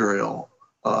original material,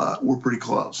 we're pretty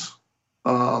close.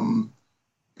 And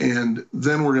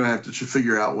then we're going to have to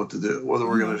figure out what to do, whether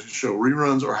we're going to show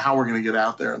reruns or how we're going to get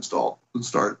out there and start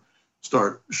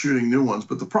shooting new ones.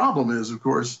 But the problem is, of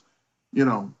course,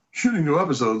 shooting new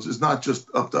episodes is not just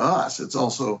up to us. It's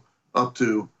also up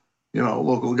to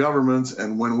local governments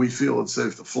and when we feel it's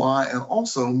safe to fly. And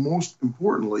also, most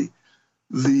importantly,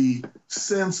 the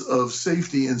sense of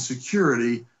safety and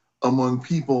security among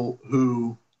people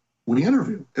who we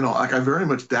interview. I very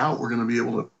much doubt we're going to be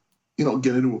able to,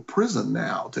 get into a prison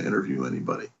now to interview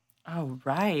anybody. Oh,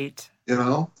 right.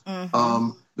 Mm-hmm.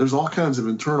 There's all kinds of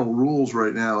internal rules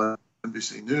right now at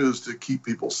NBC News to keep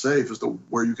people safe as to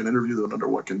where you can interview them and under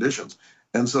what conditions.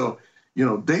 And so,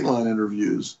 Dateline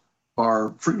interviews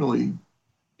are frequently,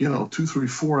 2, 3,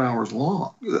 4 hours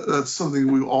long. That's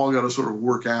something we've all got to sort of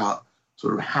work out,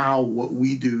 sort of how what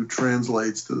we do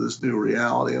translates to this new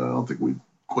reality. And I don't think we've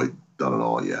quite done it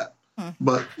all yet.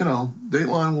 But,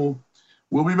 Dateline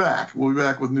we'll be back. We'll be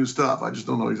back with new stuff. I just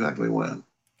don't know exactly when.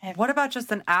 What about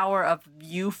just an hour of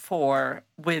you four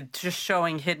with just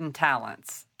showing hidden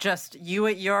talents? Just you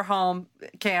at your home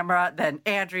camera, then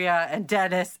Andrea and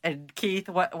Dennis and Keith.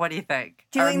 What do you think?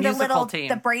 Doing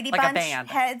the Brady Bunch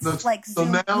heads, Zoom,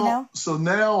 So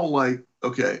now,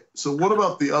 okay, so what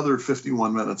about the other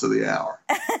 51 minutes of the hour?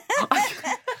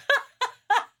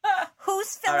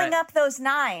 Who's filling up those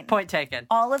 9? Point taken.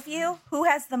 All of you? Who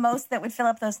has the most that would fill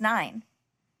up those 9?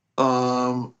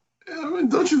 Don't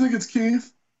you think it's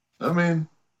Keith?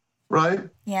 Right?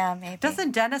 Yeah, maybe.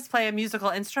 Doesn't Dennis play a musical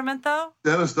instrument, though?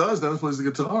 Dennis does. Dennis plays the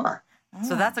guitar.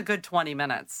 So that's a good 20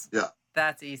 minutes. Yeah.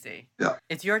 That's easy. Yeah.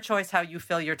 It's your choice how you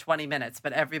fill your 20 minutes,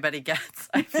 but everybody gets,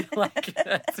 I feel like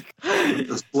it's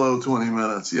a slow 20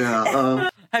 minutes. Yeah.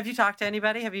 Have you talked to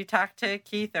anybody? Have you talked to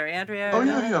Keith or Andrea? Oh,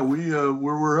 yeah.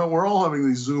 We're all having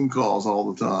these Zoom calls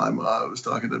all the time. I was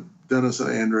talking to Dennis and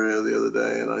Andrea the other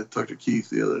day, and I talked to Keith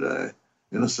the other day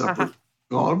in a separate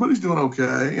call. Everybody's doing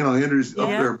okay. Andrew's up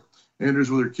there.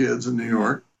 Andrew's with her kids in New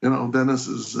York. Dennis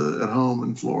is at home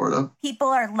in Florida. People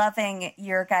are loving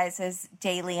your guys'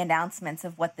 daily announcements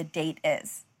of what the date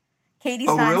is. Katie's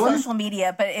not on social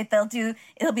media, but it'll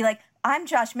be like, I'm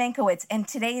Josh Mankiewicz, and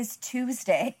today is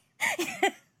Tuesday.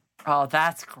 Oh,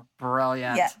 that's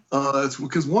brilliant. Yeah. That's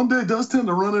because one day does tend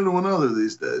to run into another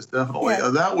these days, definitely. Yeah.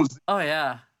 That was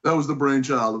that was the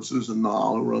brainchild of Susan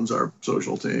Nall, who runs our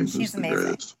social team. She's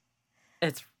amazing.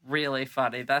 It's really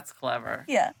funny. That's clever.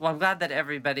 Yeah. Well, I'm glad that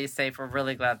everybody's safe. We're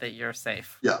really glad that you're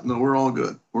safe. Yeah, no, we're all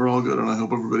good. We're all good, and I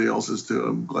hope everybody else is too.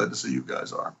 I'm glad to see you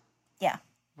guys are. Yeah.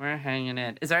 We're hanging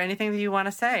in. Is there anything that you want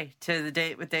to say to the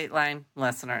Date with Dateline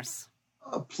listeners?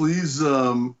 Please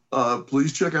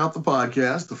check out the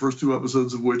podcast, the first 2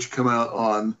 episodes of which come out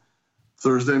on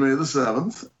Thursday, May the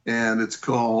 7th, and it's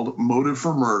called Motive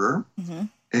for Murder. Mm-hmm.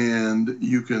 And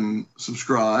you can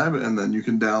subscribe, and then you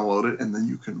can download it, and then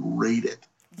you can rate it,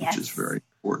 which is very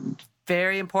important.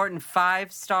 Very important.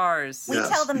 5 stars. We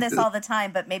tell them this all the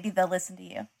time, but maybe they'll listen to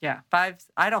you. Yeah, 5.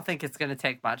 I don't think it's going to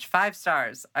take much. 5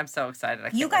 stars. I'm so excited.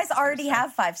 You guys already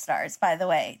have 5 stars, by the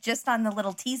way, just on the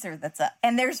little teaser that's up.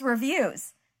 And there's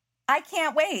reviews. I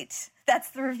can't wait.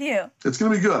 That's the review. It's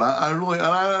going to be good.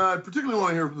 I particularly want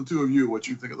to hear from the 2 of you what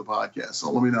you think of the podcast.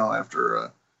 So let me know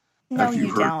after. No,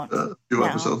 you don't. A few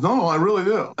episodes. No, I really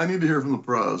do. I need to hear from the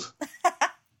pros.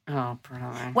 Oh,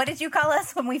 brother. What did you call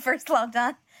us when we first logged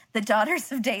on? The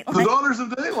Daughters of Dateline. The Daughters of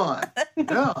Dateline.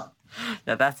 Yeah.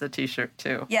 Yeah, that's a T-shirt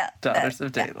too. Yeah. Daughters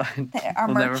of Dateline. Yeah. Our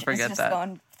we'll merch never forget is just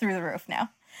going through the roof now.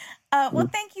 Well,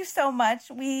 thank you so much.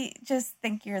 We just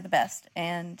think you're the best,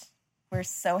 and we're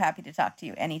so happy to talk to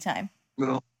you anytime.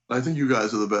 No, I think you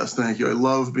guys are the best. Thank you. I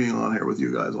love being on here with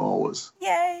you guys always.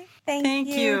 Yay. Thank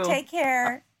you. Take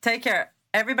care. Take care.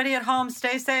 Everybody at home,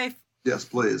 stay safe. Yes,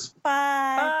 please.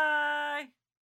 Bye. Bye.